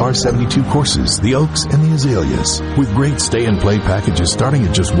acclaimed par 72 courses, the Oaks and the Azaleas. With great stay-and-play packages starting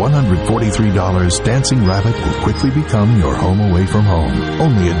at just $143, Dancing Rabbit will quickly become your home away from home.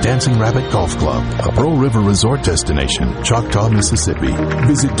 Only at Dancing Rabbit Golf Club, a Pearl River resort destination, Choctaw, Mississippi.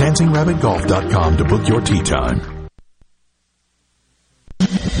 Visit DancingRabbitGolf.com to book your tee time.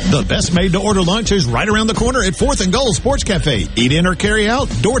 The best made-to-order lunch is right around the corner at 4th and Gold Sports Cafe. Eat in or carry out,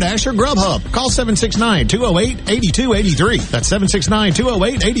 DoorDash or Grubhub. Call 769-208-8283. That's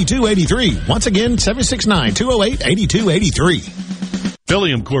 769-208-8283. Once again, 769-208-8283.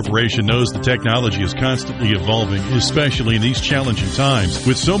 Phylium Corporation knows the technology is constantly evolving, especially in these challenging times.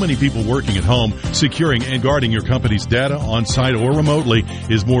 With so many people working at home, securing and guarding your company's data on-site or remotely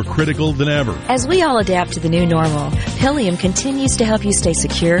is more critical than ever. As we all adapt to the new normal, Phylium continues to help you stay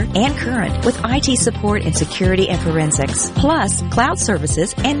secure and current with IT support in security and forensics, plus cloud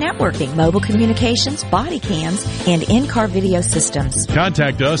services and networking, mobile communications, body cams, and in-car video systems.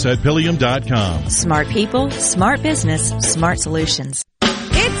 Contact us at Phylium.com. Smart people, smart business, smart solutions.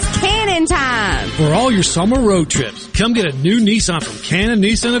 It's Cannon time! For all your summer road trips, come get a new Nissan from Cannon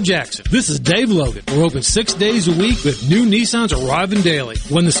Nissan of Jackson. This is Dave Logan. We're open 6 days a week with new Nissans arriving daily.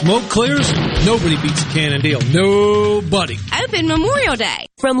 When the smoke clears, nobody beats a Cannon deal. Nobody. Open Memorial Day.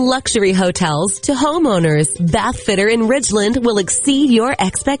 From luxury hotels to homeowners, Bath Fitter in Ridgeland will exceed your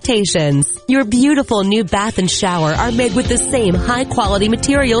expectations. Your beautiful new bath and shower are made with the same high-quality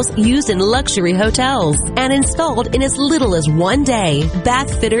materials used in luxury hotels and installed in as little as 1 day.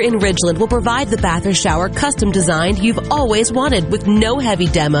 Bath Fitter in Ridgeland will provide the bath or shower custom designed you've always wanted with no heavy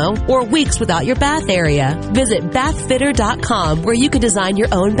demo or weeks without your bath area. Visit bathfitter.com where you can design your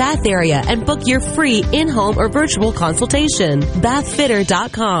own bath area and book your free in-home or virtual consultation.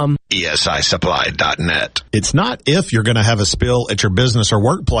 Bathfitter.com. ESISupply.net. It's not if you're going to have a spill at your business or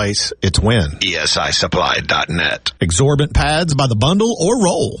workplace, it's when. ESISupply.net. Exorbitant pads by the bundle or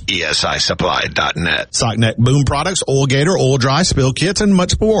roll. ESISupply.net. Sockneck boom products, Oil Gator, Oil Dry, spill kits, and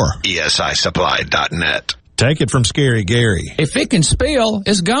much more. ESISupply.net. Take it from Scary Gary. If it can spill,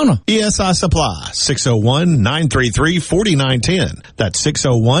 it's gonna. ESI Supply, 601-933-4910. That's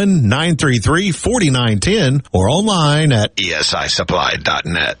 601-933-4910 or online at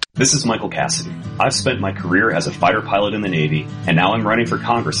ESISupply.net. This is Michael Cassidy. I've spent my career as a fighter pilot in the Navy, and now I'm running for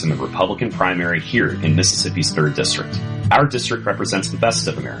Congress in the Republican primary here in Mississippi's 3rd District. Our district represents the best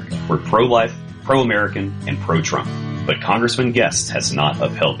of America. We're pro-life, pro-American, and pro-Trump. But Congressman Guest has not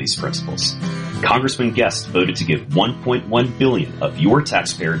upheld these principles. Congressman Guest voted to give $1.1 billion of your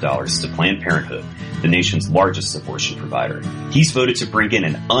taxpayer dollars to Planned Parenthood, the nation's largest abortion provider. He's voted to bring in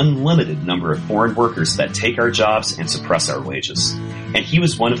an unlimited number of foreign workers that take our jobs and suppress our wages. And he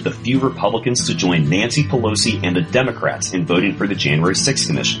was one of the few Republicans to join Nancy Pelosi and the Democrats in voting for the January 6th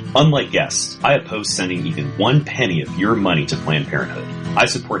Commission. Unlike Guest, I oppose sending even 1 penny of your money to Planned Parenthood. I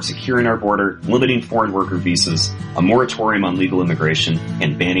support securing our border, limiting foreign worker visas, a moratorium on legal immigration,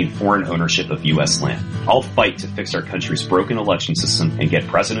 and banning foreign ownership of U.S. land. I'll fight to fix our country's broken election system and get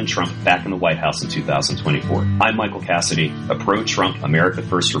President Trump back in the White House in 2024. I'm Michael Cassidy, a pro-Trump, America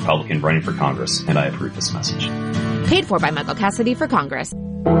First Republican running for Congress, and I approve this message. Paid for by Michael Cassidy for Congress.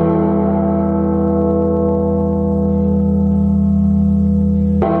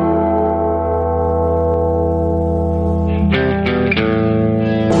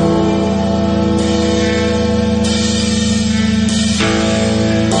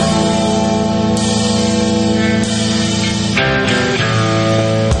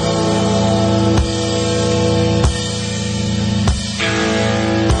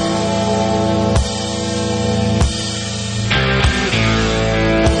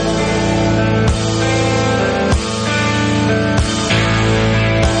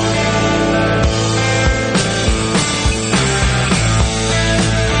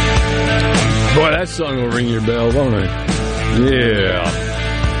 Song will ring your bell, won't it? Yeah.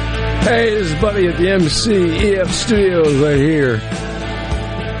 Hey, this is Buddy at the MCEF Studios right here.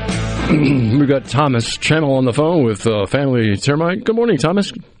 We've got Thomas Channel on the phone with Family Termite. Good morning,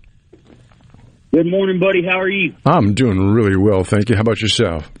 Thomas. Good morning, buddy. How are you? I'm doing really well, thank you. How about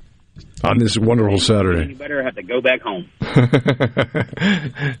yourself? On this wonderful Saturday. You better have to go back home.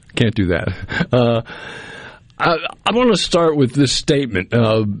 Can't do that. I want to start with this statement.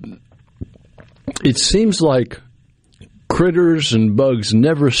 It seems like critters and bugs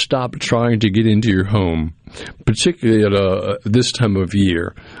never stop trying to get into your home, particularly at this time of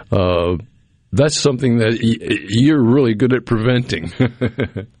year. That's something that you're really good at preventing.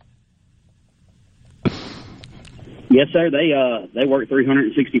 Yes, sir. They work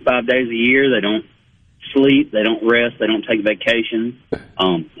 365 days a year. They don't sleep. They don't rest. They don't take vacation.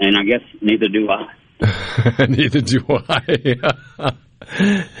 And I guess neither do I. Neither do I.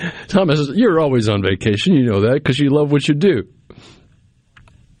 Thomas, you're always on vacation. You know that because you love what you do.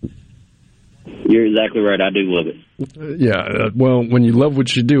 You're exactly right. I do love it. Yeah. Well, when you love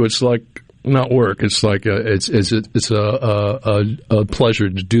what you do, it's like not work. It's like it's a pleasure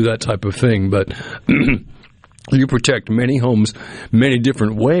to do that type of thing. But You protect many homes many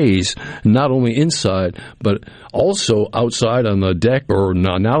different ways, not only inside, but also outside on the deck, or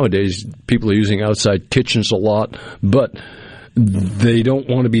nowadays people are using outside kitchens a lot, but they don't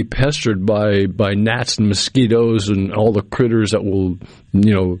want to be pestered by gnats and mosquitoes and all the critters that will,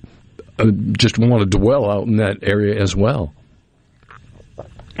 just want to dwell out in that area as well.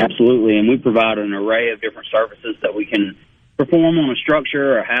 Absolutely, and we provide an array of different services that we can perform on a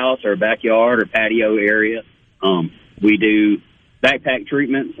structure or a house or a backyard or patio area. We do backpack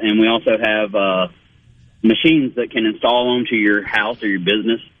treatments, and we also have machines that can install onto your house or your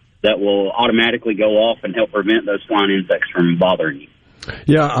business that will automatically go off and help prevent those flying insects from bothering you.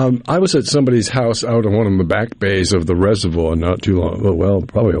 Yeah, I was at somebody's house out in one of the back bays of the reservoir not too long, well,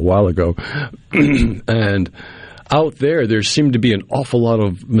 probably a while ago, and out there seemed to be an awful lot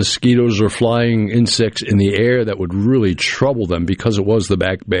of mosquitoes or flying insects in the air that would really trouble them because it was the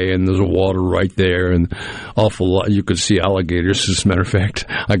back bay and there's water right there, and awful lot. You could see alligators, as a matter of fact.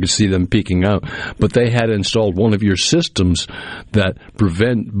 I could see them peeking out. But they had installed one of your systems that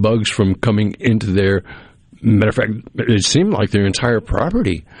prevent bugs from coming into their. Matter of fact, it seemed like their entire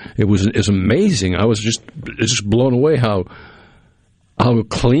property. It's amazing. I was just blown away how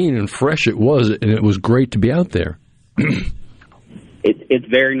clean and fresh it was, and it was great to be out there. It's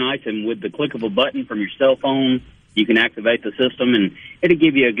very nice, and with the click of a button from your cell phone, you can activate the system, and it'll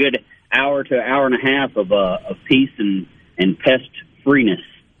give you a good hour to hour and a half of peace and pest freeness.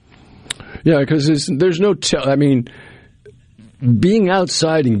 Yeah, because there's no being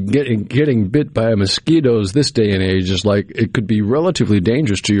outside and getting bit by mosquitoes this day and age is like it could be relatively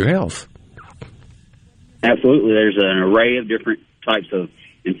dangerous to your health. Absolutely. There's an array of different types of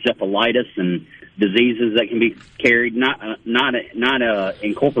encephalitis and diseases that can be carried, not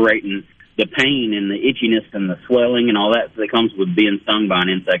incorporating the pain and the itchiness and the swelling and all that comes with being stung by an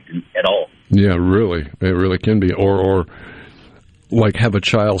insect at all. Yeah, really. It really can be. Or like have a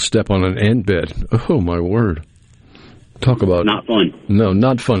child step on an ant bed. Oh, my word. Talk about not fun. No,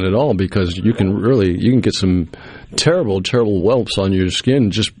 not fun at all, because you can get some terrible whelps on your skin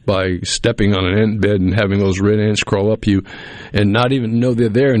just by stepping on an ant bed and having those red ants crawl up you and not even know they're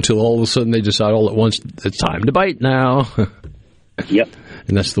there until all of a sudden they decide all at once it's time to bite now. Yep.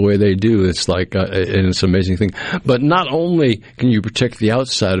 And that's the way they do. It's like and it's an amazing thing. But not only can you protect the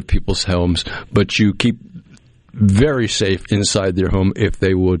outside of people's homes, but you keep very safe inside their home if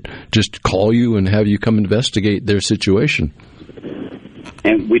they would just call you and have you come investigate their situation.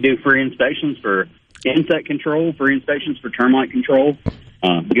 And we do free inspections for insect control, free inspections for termite control.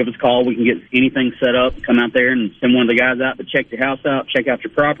 Give us a call. We can get anything set up, come out there and send one of the guys out to check your house out, check out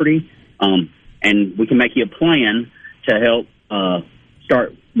your property, and we can make you a plan to help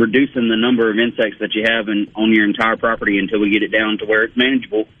start reducing the number of insects that you have on your entire property until we get it down to where it's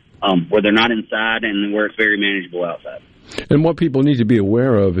manageable, where they're not inside and where it's very manageable outside. And what people need to be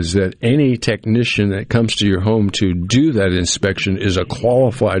aware of is that any technician that comes to your home to do that inspection is a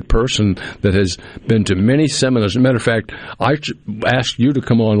qualified person that has been to many seminars. As a matter of fact, I asked you to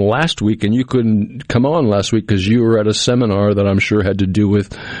come on last week, and you couldn't come on last week because you were at a seminar that I'm sure had to do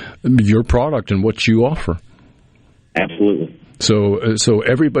with your product and what you offer. Absolutely. So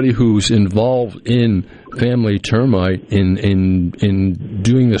everybody who's involved in family termite in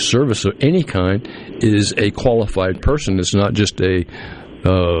doing the service of any kind is a qualified person. It's not just a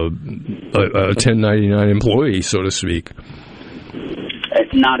 1099 employee, so to speak.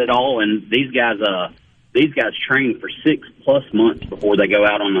 It's not at all. And these guys train for 6+ months before they go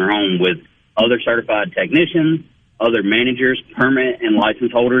out on their own with other certified technicians, other managers, permit and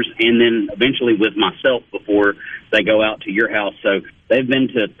license holders, and then eventually with myself before they go out to your house. So they've been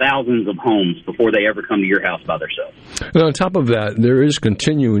to thousands of homes before they ever come to your house by themselves. And on top of that, there is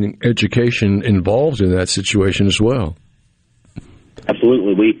continuing education involved in that situation as well.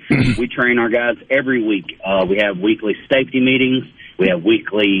 Absolutely. We train our guys every week. We have weekly safety meetings. We have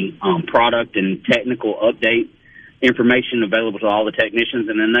weekly product and technical update information available to all the technicians,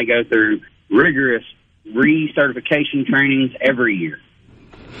 and then they go through rigorous recertification trainings every year.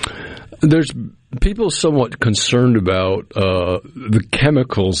 There's people somewhat concerned about the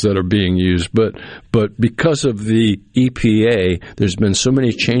chemicals that are being used, but because of the EPA, there's been so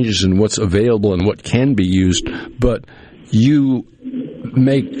many changes in what's available and what can be used, but you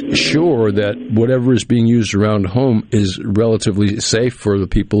make sure that whatever is being used around home is relatively safe for the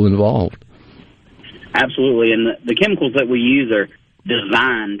people involved. Absolutely, and the chemicals that we use are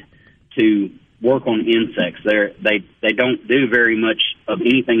designed to work on insects. They don't do very much of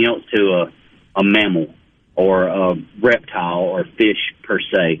anything else to a mammal or a reptile or fish per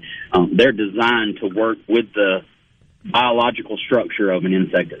se. They're designed to work with the biological structure of an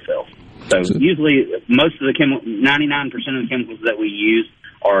insect itself. So usually, most of the 99% of the chemicals that we use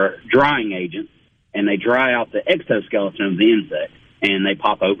are drying agents, and they dry out the exoskeleton of the insect, and they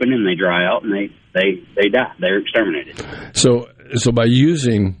pop open and they dry out, and they die. They're exterminated. So by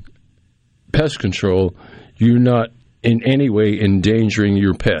using pest control, you're not in any way endangering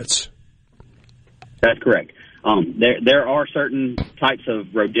your pets. That's correct. There are certain types of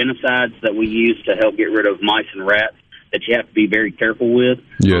rodenticides that we use to help get rid of mice and rats that you have to be very careful with.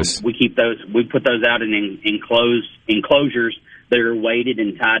 Yes. We keep those. We put those out in enclosures that are weighted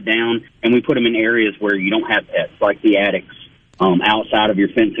and tied down, and we put them in areas where you don't have pets, like the attics, outside of your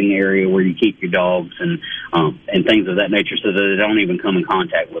fencing area where you keep your dogs and things of that nature, so that they don't even come in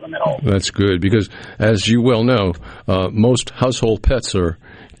contact with them at all. That's good, because as you well know, most household pets are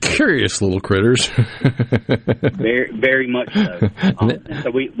curious little critters. Very, very much so.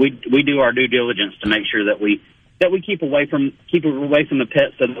 So we do our due diligence to make sure that we keep away from the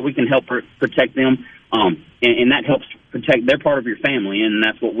pets, so that we can help protect them, and that helps protect. They're part of your family, and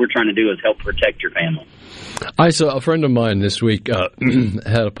that's what we're trying to do, is help protect your family. I saw a friend of mine this week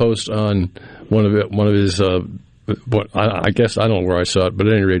had a post on one of his. I guess I don't know where I saw it, but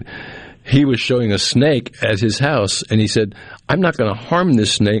at any rate, he was showing a snake at his house, and he said, "I'm not going to harm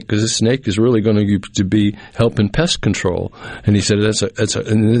this snake because this snake is really going to be helping pest control." And he said,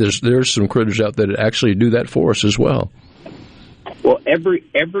 and there's some critters out there that actually do that for us as well. Well,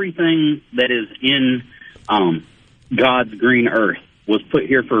 everything that is in God's green earth was put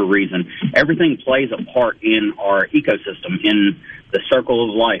here for a reason. Everything plays a part in our ecosystem, in the circle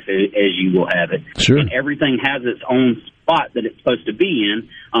of life, as you will have it. Sure. And everything has its own spot that it's supposed to be in.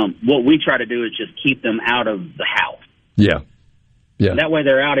 What we try to do is just keep them out of the house. Yeah. Yeah. That way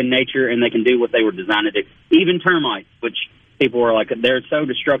they're out in nature and they can do what they were designed to do. Even termites, which people are like, they're so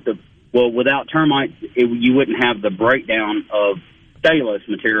destructive. Well, without termites, you wouldn't have the breakdown of cellulose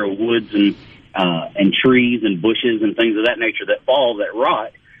material, woods and trees and bushes and things of that nature that fall, that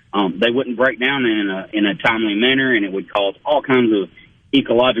rot. They wouldn't break down in a timely manner, and it would cause all kinds of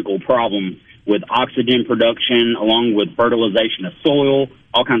ecological problems with oxygen production, along with fertilization of soil,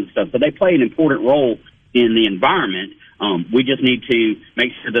 all kinds of stuff. So they play an important role in the environment. We just need to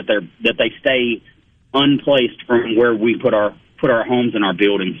make sure that they stay unplaced from where we put our homes and our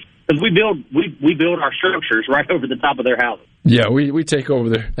buildings. Because we build our structures right over the top of their houses. Yeah, we take over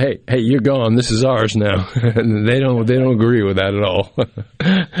there. Hey, you're gone. This is ours now. And they don't agree with that at all.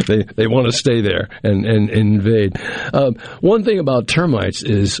 They want to stay there and invade. One thing about termites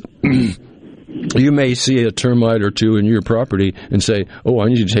is you may see a termite or two in your property and say, "Oh, I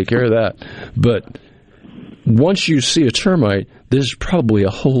need you to take care of that." But once you see a termite, there's probably a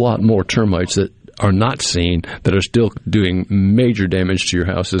whole lot more termites that are not seen that are still doing major damage to your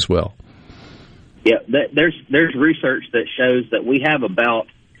house as well. Yeah, there's research that shows that we have about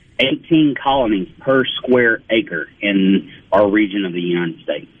 18 colonies per square acre in our region of the United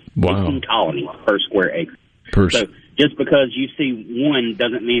States. Wow. 18 colonies per square acre. So just because you see one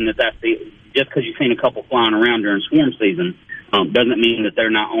doesn't mean that's just because you've seen a couple flying around during swarm season doesn't mean that they're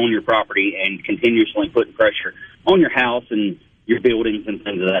not on your property and continuously putting pressure on your house and your buildings and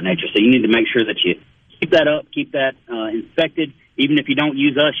things of that nature. So you need to make sure that you keep that up, keep that inspected. Even if you don't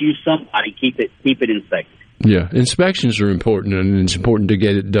use us, use somebody. Keep it inspected. Yeah, inspections are important, and it's important to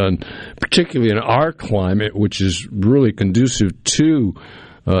get it done, particularly in our climate, which is really conducive to.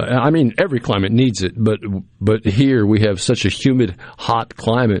 Every climate needs it, but here we have such a humid, hot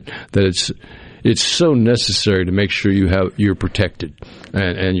climate that it's so necessary to make sure you're protected,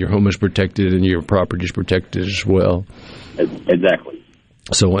 and your home is protected, and your property is protected as well. Exactly.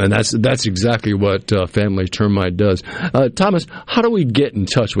 So, and that's exactly what Family Termite does. Thomas, how do we get in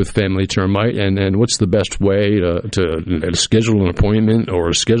touch with Family Termite, and what's the best way to schedule an appointment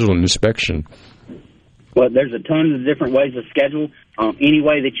or schedule an inspection? Well, there's a ton of different ways to schedule. Any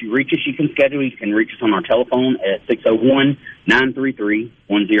way that you reach us, you can schedule. You can reach us on our telephone at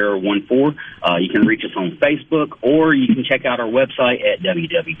 601-933-1014. You can reach us on Facebook, or you can check out our website at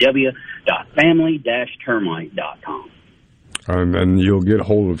www.family-termite.com. And you'll get a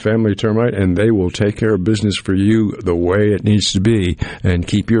hold of Family Termite, and they will take care of business for you the way it needs to be, and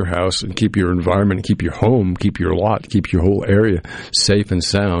keep your house and keep your environment, keep your home, keep your lot, keep your whole area safe and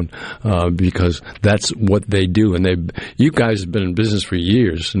sound, because that's what they do. And you guys have been in business for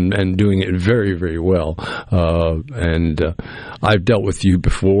years and doing it very, very well. I've dealt with you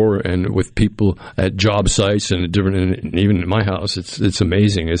before and with people at job sites and even in my house. It's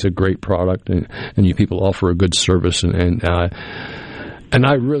amazing. It's a great product, and you people offer a good service, and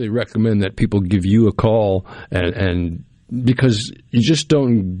I really recommend that people give you a call and because you just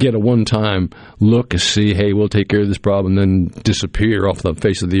don't get a one-time look and see, hey, we'll take care of this problem, and then disappear off the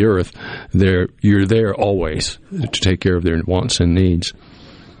face of the earth. You're there always to take care of their wants and needs.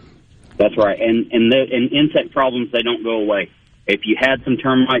 That's right. And insect problems, they don't go away. If you had some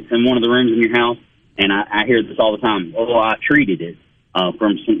termites in one of the rooms in your house, and I hear this all the time, I treated it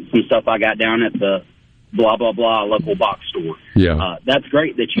from some stuff I got down at the blah, blah, blah local box store. Yeah. That's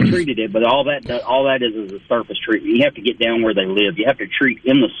great that you treated it, but all that is a surface treatment. You have to get down where they live. You have to treat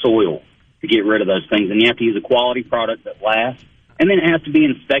in the soil to get rid of those things, and you have to use a quality product that lasts, and then it has to be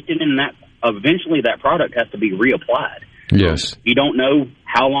inspected, and that eventually that product has to be reapplied. Yes. You don't know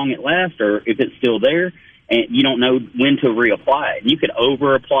how long it lasts or if it's still there, and you don't know when to reapply it. You could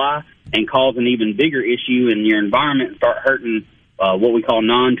over-apply and cause an even bigger issue in your environment and start hurting what we call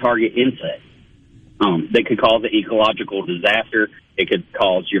non-target insects. That could cause an ecological disaster. It could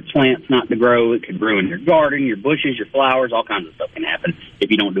cause your plants not to grow. It could ruin your garden, your bushes, your flowers. All kinds of stuff can happen if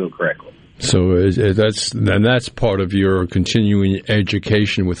you don't do it correctly. So that's part of your continuing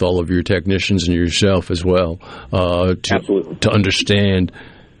education with all of your technicians and yourself as well, to understand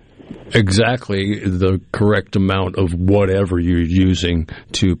exactly the correct amount of whatever you're using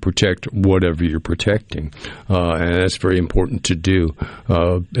to protect whatever you're protecting, and that's very important to do.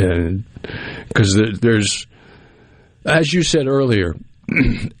 And because there's, as you said earlier,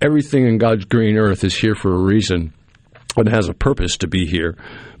 everything in God's green earth is here for a reason and has a purpose to be here,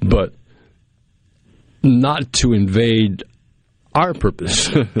 but not to invade our purpose.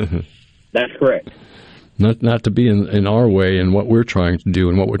 That's correct. Not to be in our way and what we're trying to do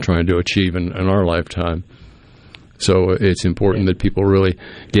and what we're trying to achieve in our lifetime. So it's important that people really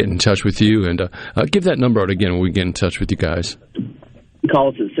get in touch with you. And give that number out again when we get in touch with you guys. Call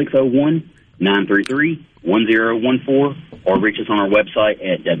us at 601-933-1014 or reach us on our website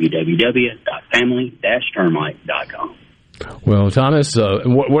at www.family-termite.com. Well, Thomas,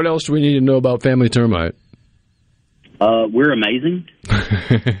 what else do we need to know about Family Termite? We're amazing.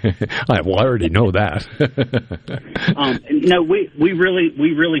 I already know that. No, we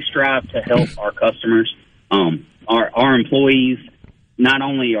really strive to help our customers. Our employees not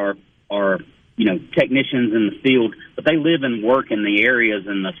only are technicians in the field, but they live and work in the areas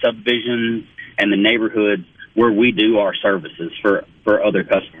and the subdivisions and the neighborhoods where we do our services for other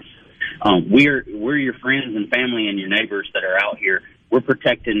customers. We're your friends and family and your neighbors that are out here. We're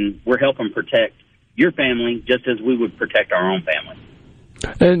helping protect your family just as we would protect our own family.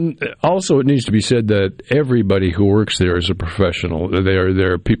 And also it needs to be said that everybody who works there is a professional.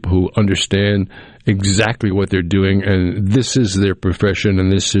 They're people who understand exactly what they're doing, and this is their profession,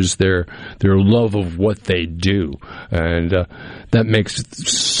 and this is their love of what they do. And that makes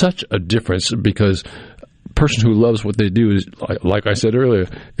such a difference, because a person who loves what they do is, like I said earlier,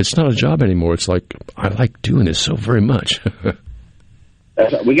 it's not a job anymore. It's like, I like doing this so very much.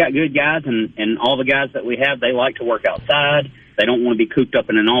 We got good guys, and all the guys that we have, they like to work outside. They don't want to be cooped up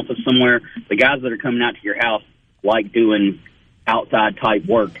in an office somewhere. The guys that are coming out to your house like doing outside type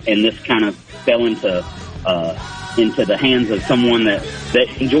work, and this kind of fell into the hands of someone that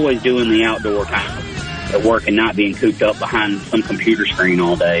enjoys doing the outdoor kind of work and not being cooped up behind some computer screen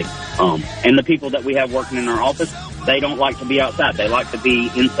all day. And the people that we have working in our office, they don't like to be outside. They like to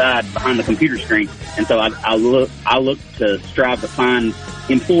be inside behind the computer screen. And so I look to strive to find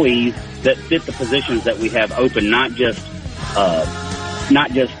employees that fit the positions that we have open, not just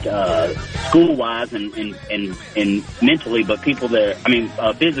school wise and mentally, but people that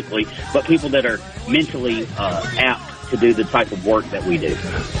physically, but people that are mentally apt to do the type of work that we do.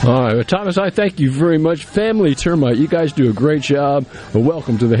 All right, well, Thomas, I thank you very much. Family Termite, you guys do a great job. Well,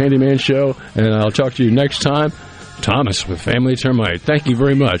 welcome to the Handyman Show, and I'll talk to you next time. Thomas with Family Termite. Thank you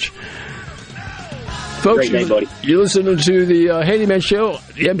very much. Folks, great day, buddy. You're listening to the Handyman Show,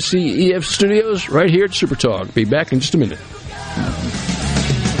 the MCEF Studios, right here at Super Talk. Be back in just a minute.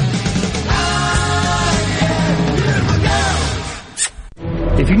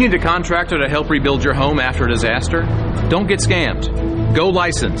 If you need a contractor to help rebuild your home after a disaster, don't get scammed. Go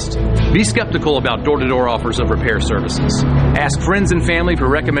licensed. Be skeptical about door-to-door offers of repair services. Ask friends and family for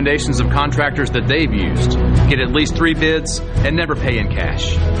recommendations of contractors that they've used. Get at least 3 bids and never pay in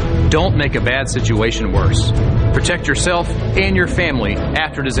cash. Don't make a bad situation worse. Protect yourself and your family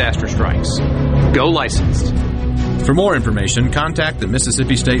after disaster strikes. Go licensed. For more information, contact the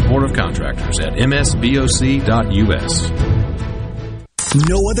Mississippi State Board of Contractors at msboc.us.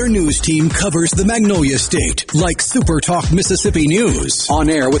 No other news team covers the Magnolia State like Super Talk Mississippi News. On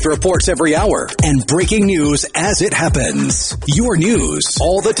air with reports every hour and breaking news as it happens. Your news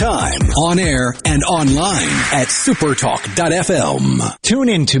all the time. On air and online at supertalk.fm. Tune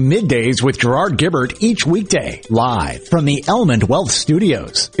in to Middays with Gerard Gibbert each weekday, live from the Element Wealth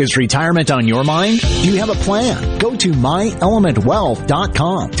Studios. Is retirement on your mind? Do you have a plan? Go to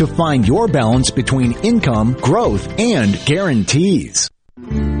myelementwealth.com to find your balance between income, growth, and guarantees.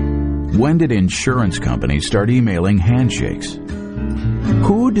 When did insurance companies start emailing handshakes?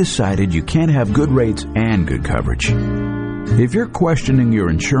 Who decided you can't have good rates and good coverage? If you're questioning your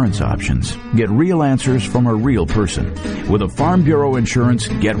insurance options, get real answers from a real person. With a Farm Bureau Insurance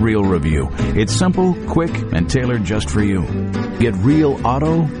Get Real review. It's simple, quick, and tailored just for you. Get real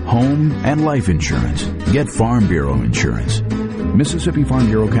auto, home, and life insurance. Get Farm Bureau Insurance. Mississippi Farm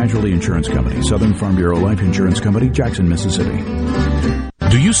Bureau Casualty Insurance Company, Southern Farm Bureau Life Insurance Company, Jackson, Mississippi.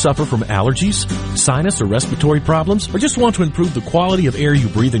 Do you suffer from allergies, sinus, or respiratory problems, or just want to improve the quality of air you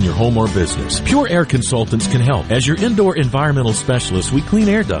breathe in your home or business? Pure Air Consultants can help. As your indoor environmental specialists, we clean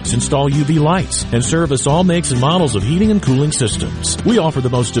air ducts, install UV lights, and service all makes and models of heating and cooling systems. We offer the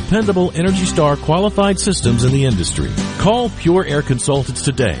most dependable Energy Star qualified systems in the industry. Call Pure Air Consultants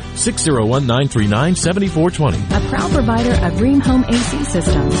today, 601-939-7420. A proud provider of Rheem Home AC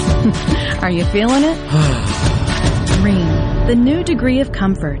systems. Are you feeling it? Rheem, the new degree of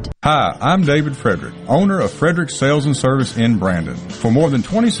comfort. Hi, I'm David Frederick, owner of Frederick Sales and Service in Brandon. For more than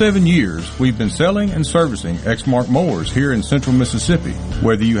 27 years, we've been selling and servicing Exmark mowers here in central Mississippi.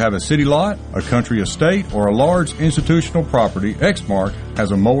 Whether you have a city lot, a country estate, or a large institutional property, Exmark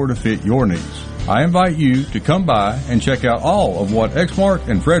has a mower to fit your needs. I invite you to come by and check out all of what Exmark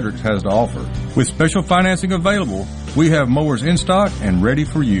and Fredericks has to offer. With special financing available, we have mowers in stock and ready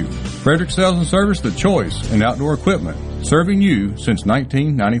for you. Frederick Sales and Service, the choice in outdoor equipment, serving you since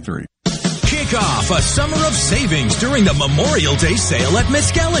 1993. Kick off a summer of savings during the Memorial Day sale at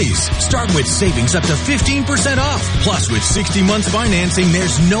Miss Kelly's. Start with savings up to 15% off. Plus, with 60 months financing,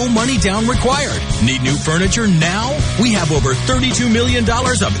 there's no money down required. Need new furniture now? We have over $32 million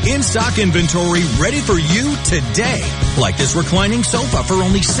of in-stock inventory ready for you today. Like this reclining sofa for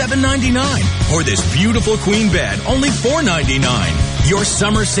only $7.99. Or this beautiful queen bed, only $4.99. Your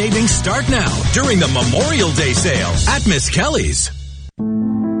summer savings start now during the Memorial Day sale at Miss Kelly's.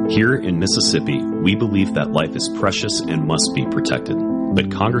 Here in Mississippi, we believe that life is precious and must be protected. But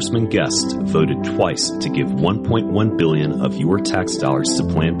Congressman Guest voted twice to give $1.1 billion of your tax dollars to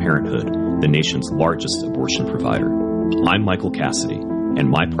Planned Parenthood, the nation's largest abortion provider. I'm Michael Cassidy, and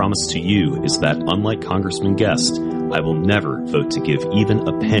my promise to you is that, unlike Congressman Guest, I will never vote to give even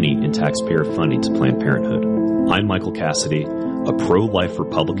a penny in taxpayer funding to Planned Parenthood. I'm Michael Cassidy, a pro-life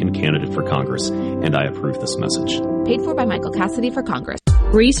Republican candidate for Congress, and I approve this message. Paid for by Michael Cassidy for Congress.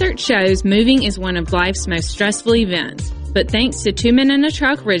 Research shows moving is one of life's most stressful events, but thanks to Two Men in a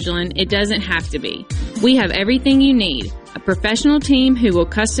Truck Ridgeland, it doesn't have to be. We have everything you need. A professional team who will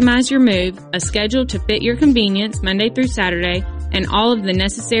customize your move, a schedule to fit your convenience Monday through Saturday, and all of the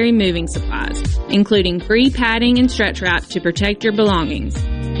necessary moving supplies, including free padding and stretch wrap to protect your belongings.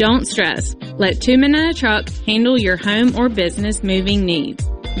 Don't stress. Let Two Men in a Truck handle your home or business moving needs.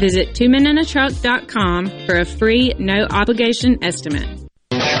 Visit twomeninatruck.com for a free, no-obligation estimate.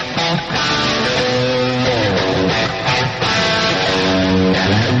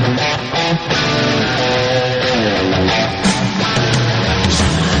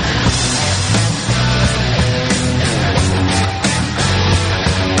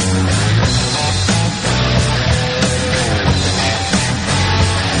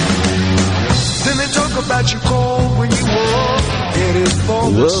 About you cold when you walk, it is for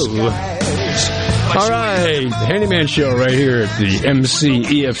the skies. All right, the Handyman Show right here at the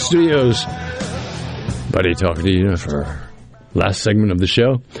MCEF Studios. Buddy talking to you for last segment of the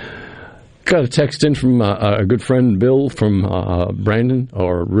show. Got a text in from a good friend, Bill, from Brandon,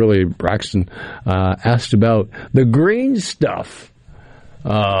 or really Braxton, asked about the green stuff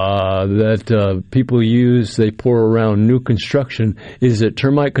that people use, they pour around new construction. Is it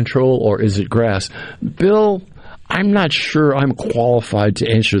termite control or is it grass? Bill, I'm not sure I'm qualified to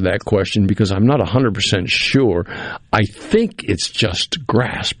answer that question because I'm not 100% sure. I think it's just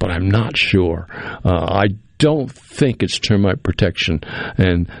grass, but I'm not sure. I don't think it's termite protection.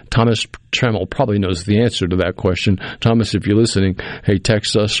 And Thomas Trammell probably knows the answer to that question. Thomas, if you're listening, hey,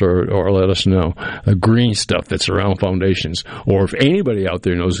 text us or let us know. The green stuff that's around foundations. Or if anybody out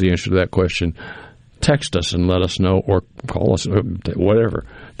there knows the answer to that question, text us and let us know, or call us, whatever.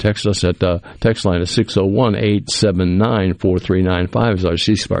 Text us at text line at 601-879-4395 is our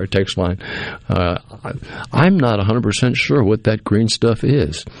C-Spire text line. I'm not 100% sure what that green stuff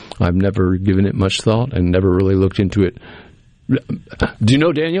is. I've never given it much thought and never really looked into it. Do you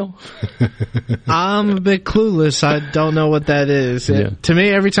know, Daniel? I'm a bit clueless. I don't know what that is. To me,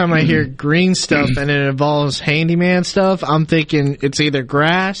 every time I hear green stuff and it involves handyman stuff, I'm thinking it's either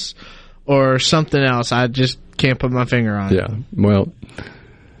grass or something else. I just can't put my finger on it. Yeah, well,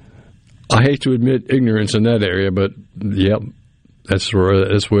 I hate to admit ignorance in that area, but yep, that's where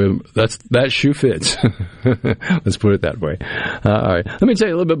that shoe fits. Let's put it that way. All right, let me tell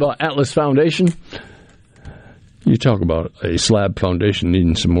you a little bit about Atlas Foundation. You talk about a slab foundation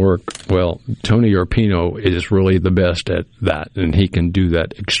needing some work. Well, Tony Arpino is really the best at that, and he can do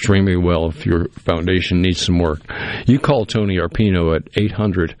that extremely well if your foundation needs some work. You call Tony Arpino at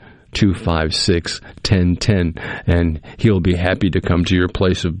 800-256-1010, and he'll be happy to come to your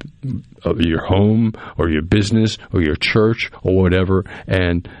place of your home or your business or your church or whatever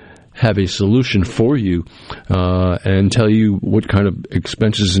and have a solution for you and tell you what kind of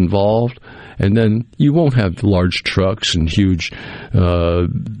expenses involved. And then you won't have large trucks and huge,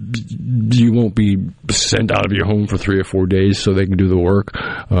 you won't be sent out of your home for 3 or 4 days so they can do the work,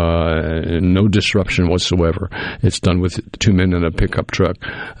 and no disruption whatsoever. It's done with 2 men in a pickup truck.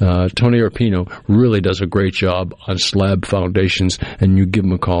 Tony Arpino really does a great job on slab foundations, and you give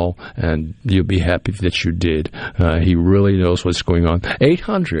him a call and you'll be happy that you did. He really knows what's going on.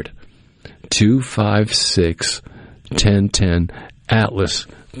 800-256-1010, Atlas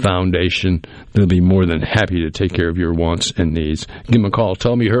Foundation. They'll be more than happy to take care of your wants and needs. Give him a call.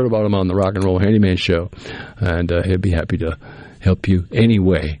 Tell him you heard about him on the Rock and Roll Handyman Show, and he'll be happy to help you any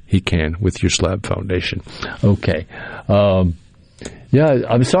way he can with your slab foundation. Okay. Yeah,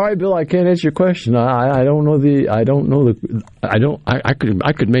 I'm sorry, Bill. I can't answer your question. I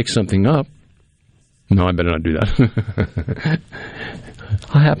could make something up. No, I better not do that.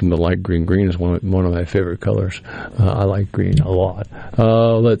 I happen to like green. Green is one of my favorite colors. I like green a lot.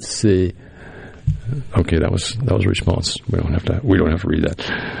 Let's see. Okay, that was a response. We don't have to read that.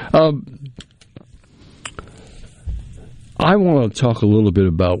 I want to talk a little bit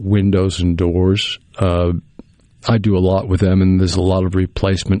about windows and doors. I do a lot with them, and there's a lot of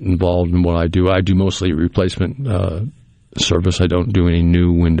replacement involved in what I do. I do mostly replacement service. I don't do any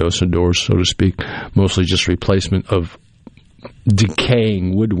new windows and doors, so to speak. Mostly just replacement of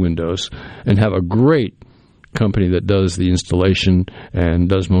decaying wood windows, and have a great company that does the installation and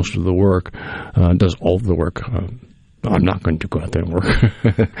does most of the work, does all of the work. I'm not going to go out there and work.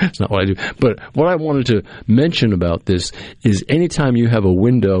 It's not what I do. But what I wanted to mention about this is anytime you have a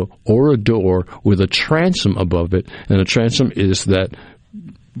window or a door with a transom above it, and a transom is that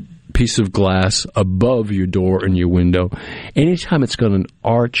piece of glass above your door and your window, anytime it's got an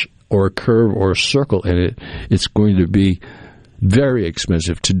arch or a curve or a circle in it, it's going to be very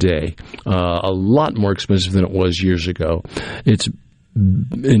expensive today, a lot more expensive than it was years ago. It's,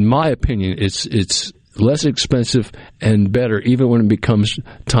 in my opinion, it's less expensive and better, even when it becomes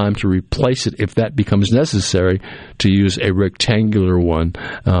time to replace it, if that becomes necessary, to use a rectangular one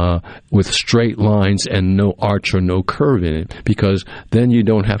with straight lines and no arch or no curve in it, because then you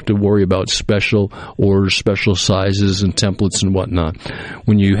don't have to worry about special orders, special sizes and templates and whatnot.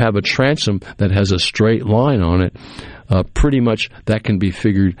 When you have a transom that has a straight line on it, pretty much that can be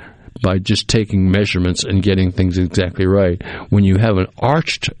figured by just taking measurements and getting things exactly right. When you have an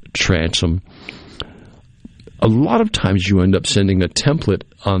arched transom, a lot of times you end up sending a template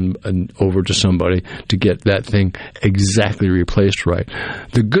over to somebody to get that thing exactly replaced right.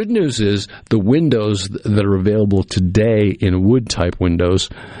 The good news is the windows that are available today in wood-type windows,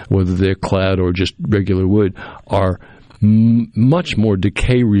 whether they're clad or just regular wood, are much more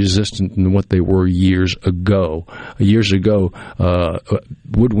decay resistant than what they were years ago. Years ago,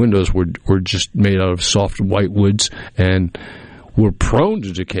 wood windows were just made out of soft white woods and were prone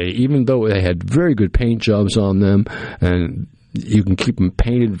to decay, even though they had very good paint jobs on them and you can keep them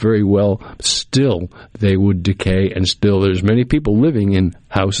painted very well. Still, they would decay, and still there's many people living in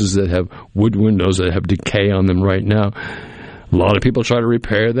houses that have wood windows that have decay on them right now. A lot of people try to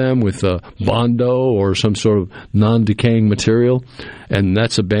repair them with Bondo or some sort of non-decaying material, and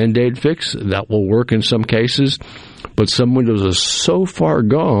that's a Band-Aid fix. That will work in some cases, but some windows are so far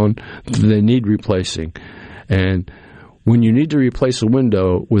gone that they need replacing. And when you need to replace a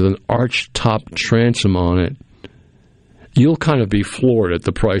window with an arched top transom on it, you'll kind of be floored at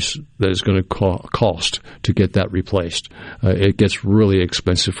the price that it's going to cost to get that replaced. It gets really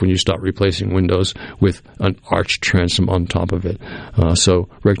expensive when you start replacing windows with an arch transom on top of it. So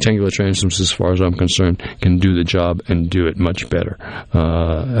rectangular transoms, as far as I'm concerned, can do the job and do it much better.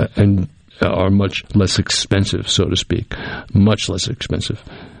 And are much less expensive, so to speak. Much less expensive.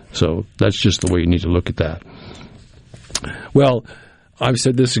 So that's just the way you need to look at that. Well, I've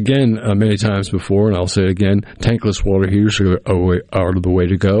said this again many times before, and I'll say it again. Tankless water heaters are the way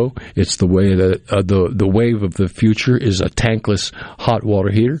to go. It's the way that the wave of the future is a tankless hot water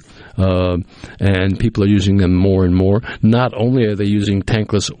heater, and people are using them more and more. Not only are they using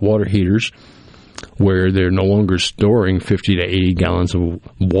tankless water heaters, where they're no longer storing 50 to 80 gallons of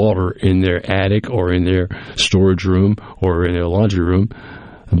water in their attic or in their storage room or in their laundry room,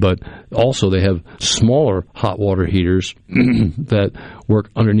 but also they have smaller hot water heaters that work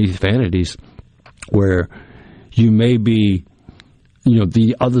underneath vanities, where you may be,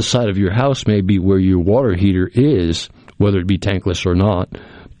 the other side of your house may be where your water heater is, whether it be tankless or not,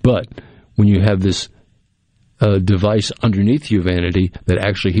 but when you have this device underneath your vanity that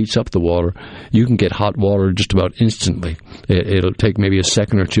actually heats up the water, you can get hot water just about instantly. It'll take maybe a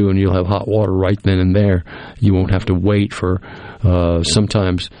second or two, and you'll have hot water right then and there. You won't have to wait for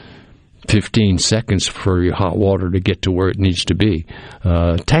sometimes 15 seconds for your hot water to get to where it needs to be.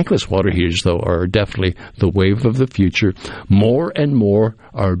 Tankless water heaters, though, are definitely the wave of the future. More and more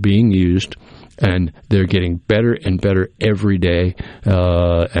are being used, and they're getting better and better every day,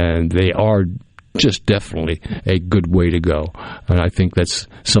 and they are just definitely a good way to go. And I think that's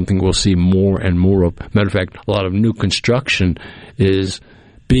something we'll see more and more of. Matter of fact, a lot of new construction is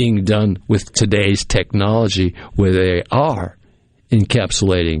being done with today's technology, where they are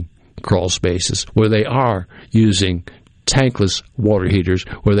encapsulating crawl spaces, where they are using tankless water heaters,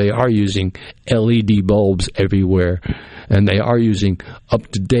 where they are using LED bulbs everywhere, and they are using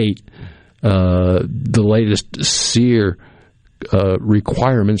up-to-date, the latest SEER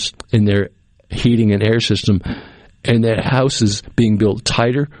requirements in their heating and air system, and that house is being built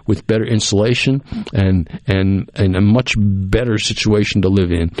tighter with better insulation and a much better situation to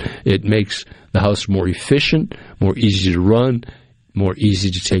live in. It makes the house more efficient, more easy to run, more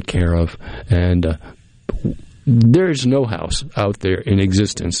easy to take care of, and there's no house out there in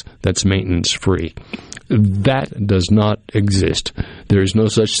existence that's maintenance free. That does not exist. There is no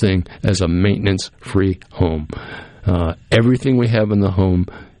such thing as a maintenance free home. Everything we have in the home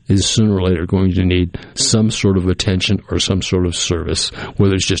is sooner or later going to need some sort of attention or some sort of service,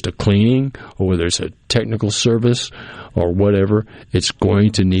 whether it's just a cleaning or whether it's a technical service or whatever. It's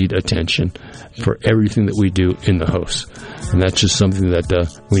going to need attention for everything that we do in the house, and that's just something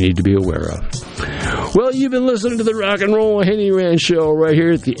that we need to be aware of. Well, you've been listening to the Rock and Roll Handyman Show right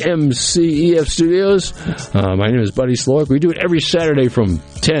here at the MCEF Studios. My name is Buddy Slowick. We do it every Saturday from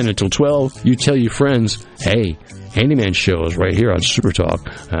 10 until 12. You tell your friends, hey, Handyman Show is right here on Super Talk,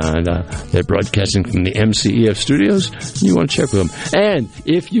 and they're broadcasting from the MCEF Studios. You want to check with them. And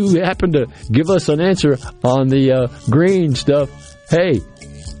if you happen to give us an answer on the green stuff, hey,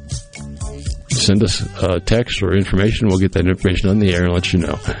 send us a text or information. We'll get that information on the air and let you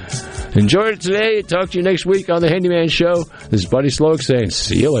know. Enjoy it today. Talk to you next week on the Handyman Show. This is Buddy Slowick saying,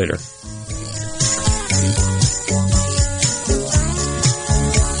 see you later.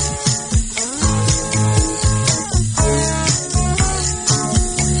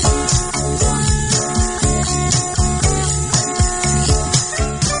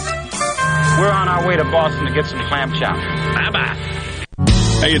 Way to Boston to get some clam chowder. Bye-bye.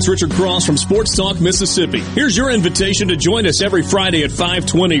 Hey, it's Richard Cross from Sports Talk, Mississippi. Here's your invitation to join us every Friday at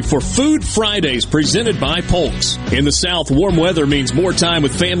 5:20 for Food Fridays presented by Polk's. In the South, warm weather means more time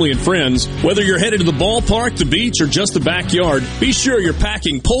with family and friends. Whether you're headed to the ballpark, the beach, or just the backyard, be sure you're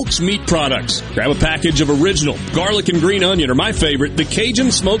packing Polk's meat products. Grab a package of original garlic and green onion, or my favorite, the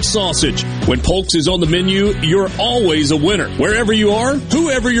Cajun smoked sausage. When Polk's is on the menu, you're always a winner. Wherever you are,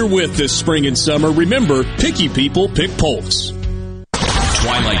 whoever you're with this spring and summer, remember, picky people pick Polk's.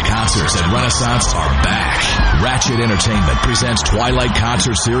 Twilight Concerts at Renaissance are back. Ratchet Entertainment presents Twilight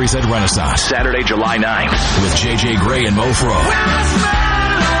Concert Series at Renaissance. Saturday, July 9th with J.J. Gray and Mofro.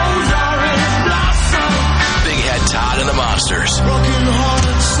 Big Head Todd and the Monsters.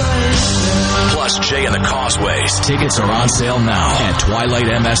 Plus Jay and the Causeways. Tickets are on sale now at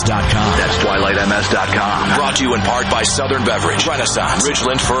TwilightMS.com. That's TwilightMS.com. Brought to you in part by Southern Beverage, Renaissance,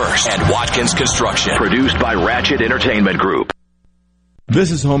 Ridgeland First, and Watkins Construction. Produced by Ratchet Entertainment Group.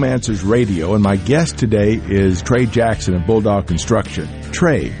 This is Home Answers Radio, and my guest today is Trey Jackson of Bulldog Construction.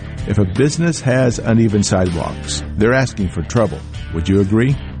 Trey, if a business has uneven sidewalks, they're asking for trouble. Would you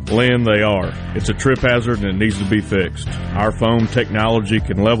agree? Lynn, they are. It's a trip hazard and it needs to be fixed. Our foam technology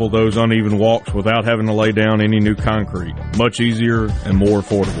can level those uneven walks without having to lay down any new concrete. Much easier and more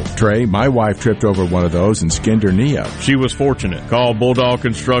affordable. Trey, my wife tripped over one of those and skinned her knee up. She was fortunate. Call Bulldog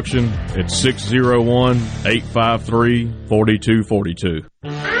Construction at 601-853-4242.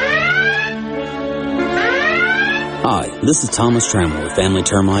 Hi, this is Thomas Trammell with Family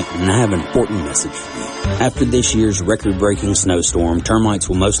Termite, and I have an important message for you. After this year's record-breaking snowstorm, termites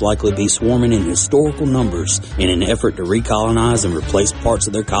will most likely be swarming in historical numbers in an effort to recolonize and replace parts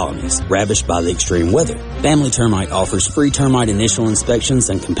of their colonies ravished by the extreme weather. Family Termite offers free termite initial inspections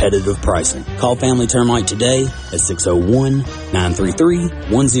and competitive pricing. Call Family Termite today at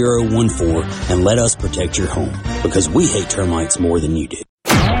 601-933-1014 and let us protect your home, because we hate termites more than you do.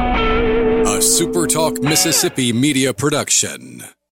 A SuperTalk Mississippi media production.